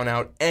cannot count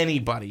out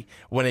anybody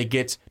when it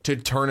gets to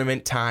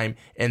tournament time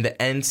in the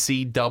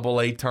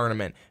NCAA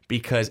tournament,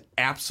 because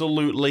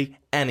absolutely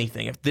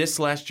anything, if this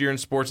last year in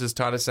sports has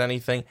taught us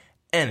anything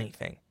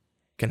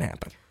can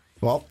happen.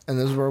 Well, and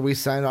this is where we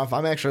sign off.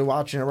 I'm actually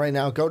watching it right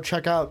now. Go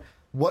check out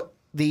what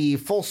the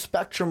full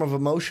spectrum of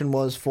emotion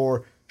was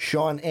for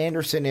Sean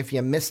Anderson if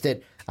you missed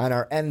it on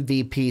our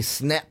MVP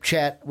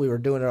Snapchat. We were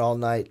doing it all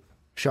night.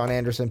 Sean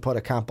Anderson put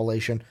a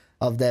compilation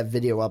of that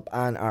video up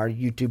on our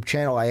YouTube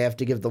channel. I have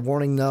to give the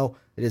warning, though.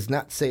 It is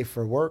not safe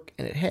for work,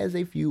 and it has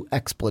a few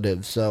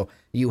expletives, so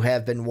you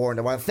have been warned.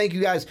 I want to thank you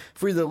guys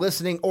for either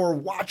listening or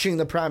watching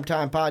the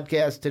Primetime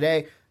Podcast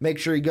today. Make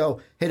sure you go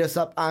hit us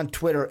up on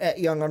Twitter at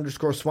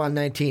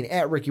 @young_swan19,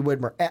 at Ricky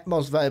Widmer, at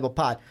Most Valuable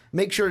Pod.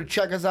 Make sure to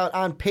check us out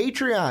on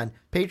Patreon,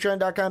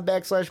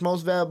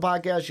 patreon.com/Most Valuable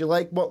Podcast. You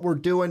like what we're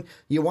doing,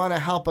 you want to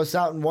help us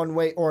out in one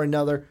way or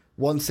another,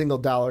 $1 single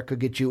could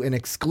get you an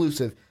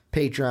exclusive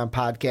Patreon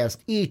podcast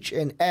each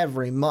and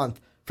every month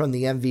from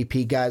the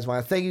MVP guys. I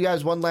want to thank you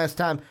guys one last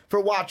time for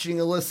watching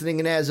and listening,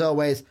 and as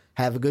always,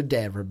 have a good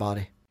day,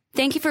 everybody.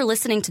 Thank you for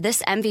listening to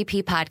this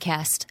MVP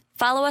podcast.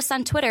 Follow us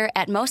on Twitter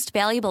at Most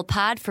Valuable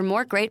Pod for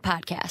more great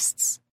podcasts.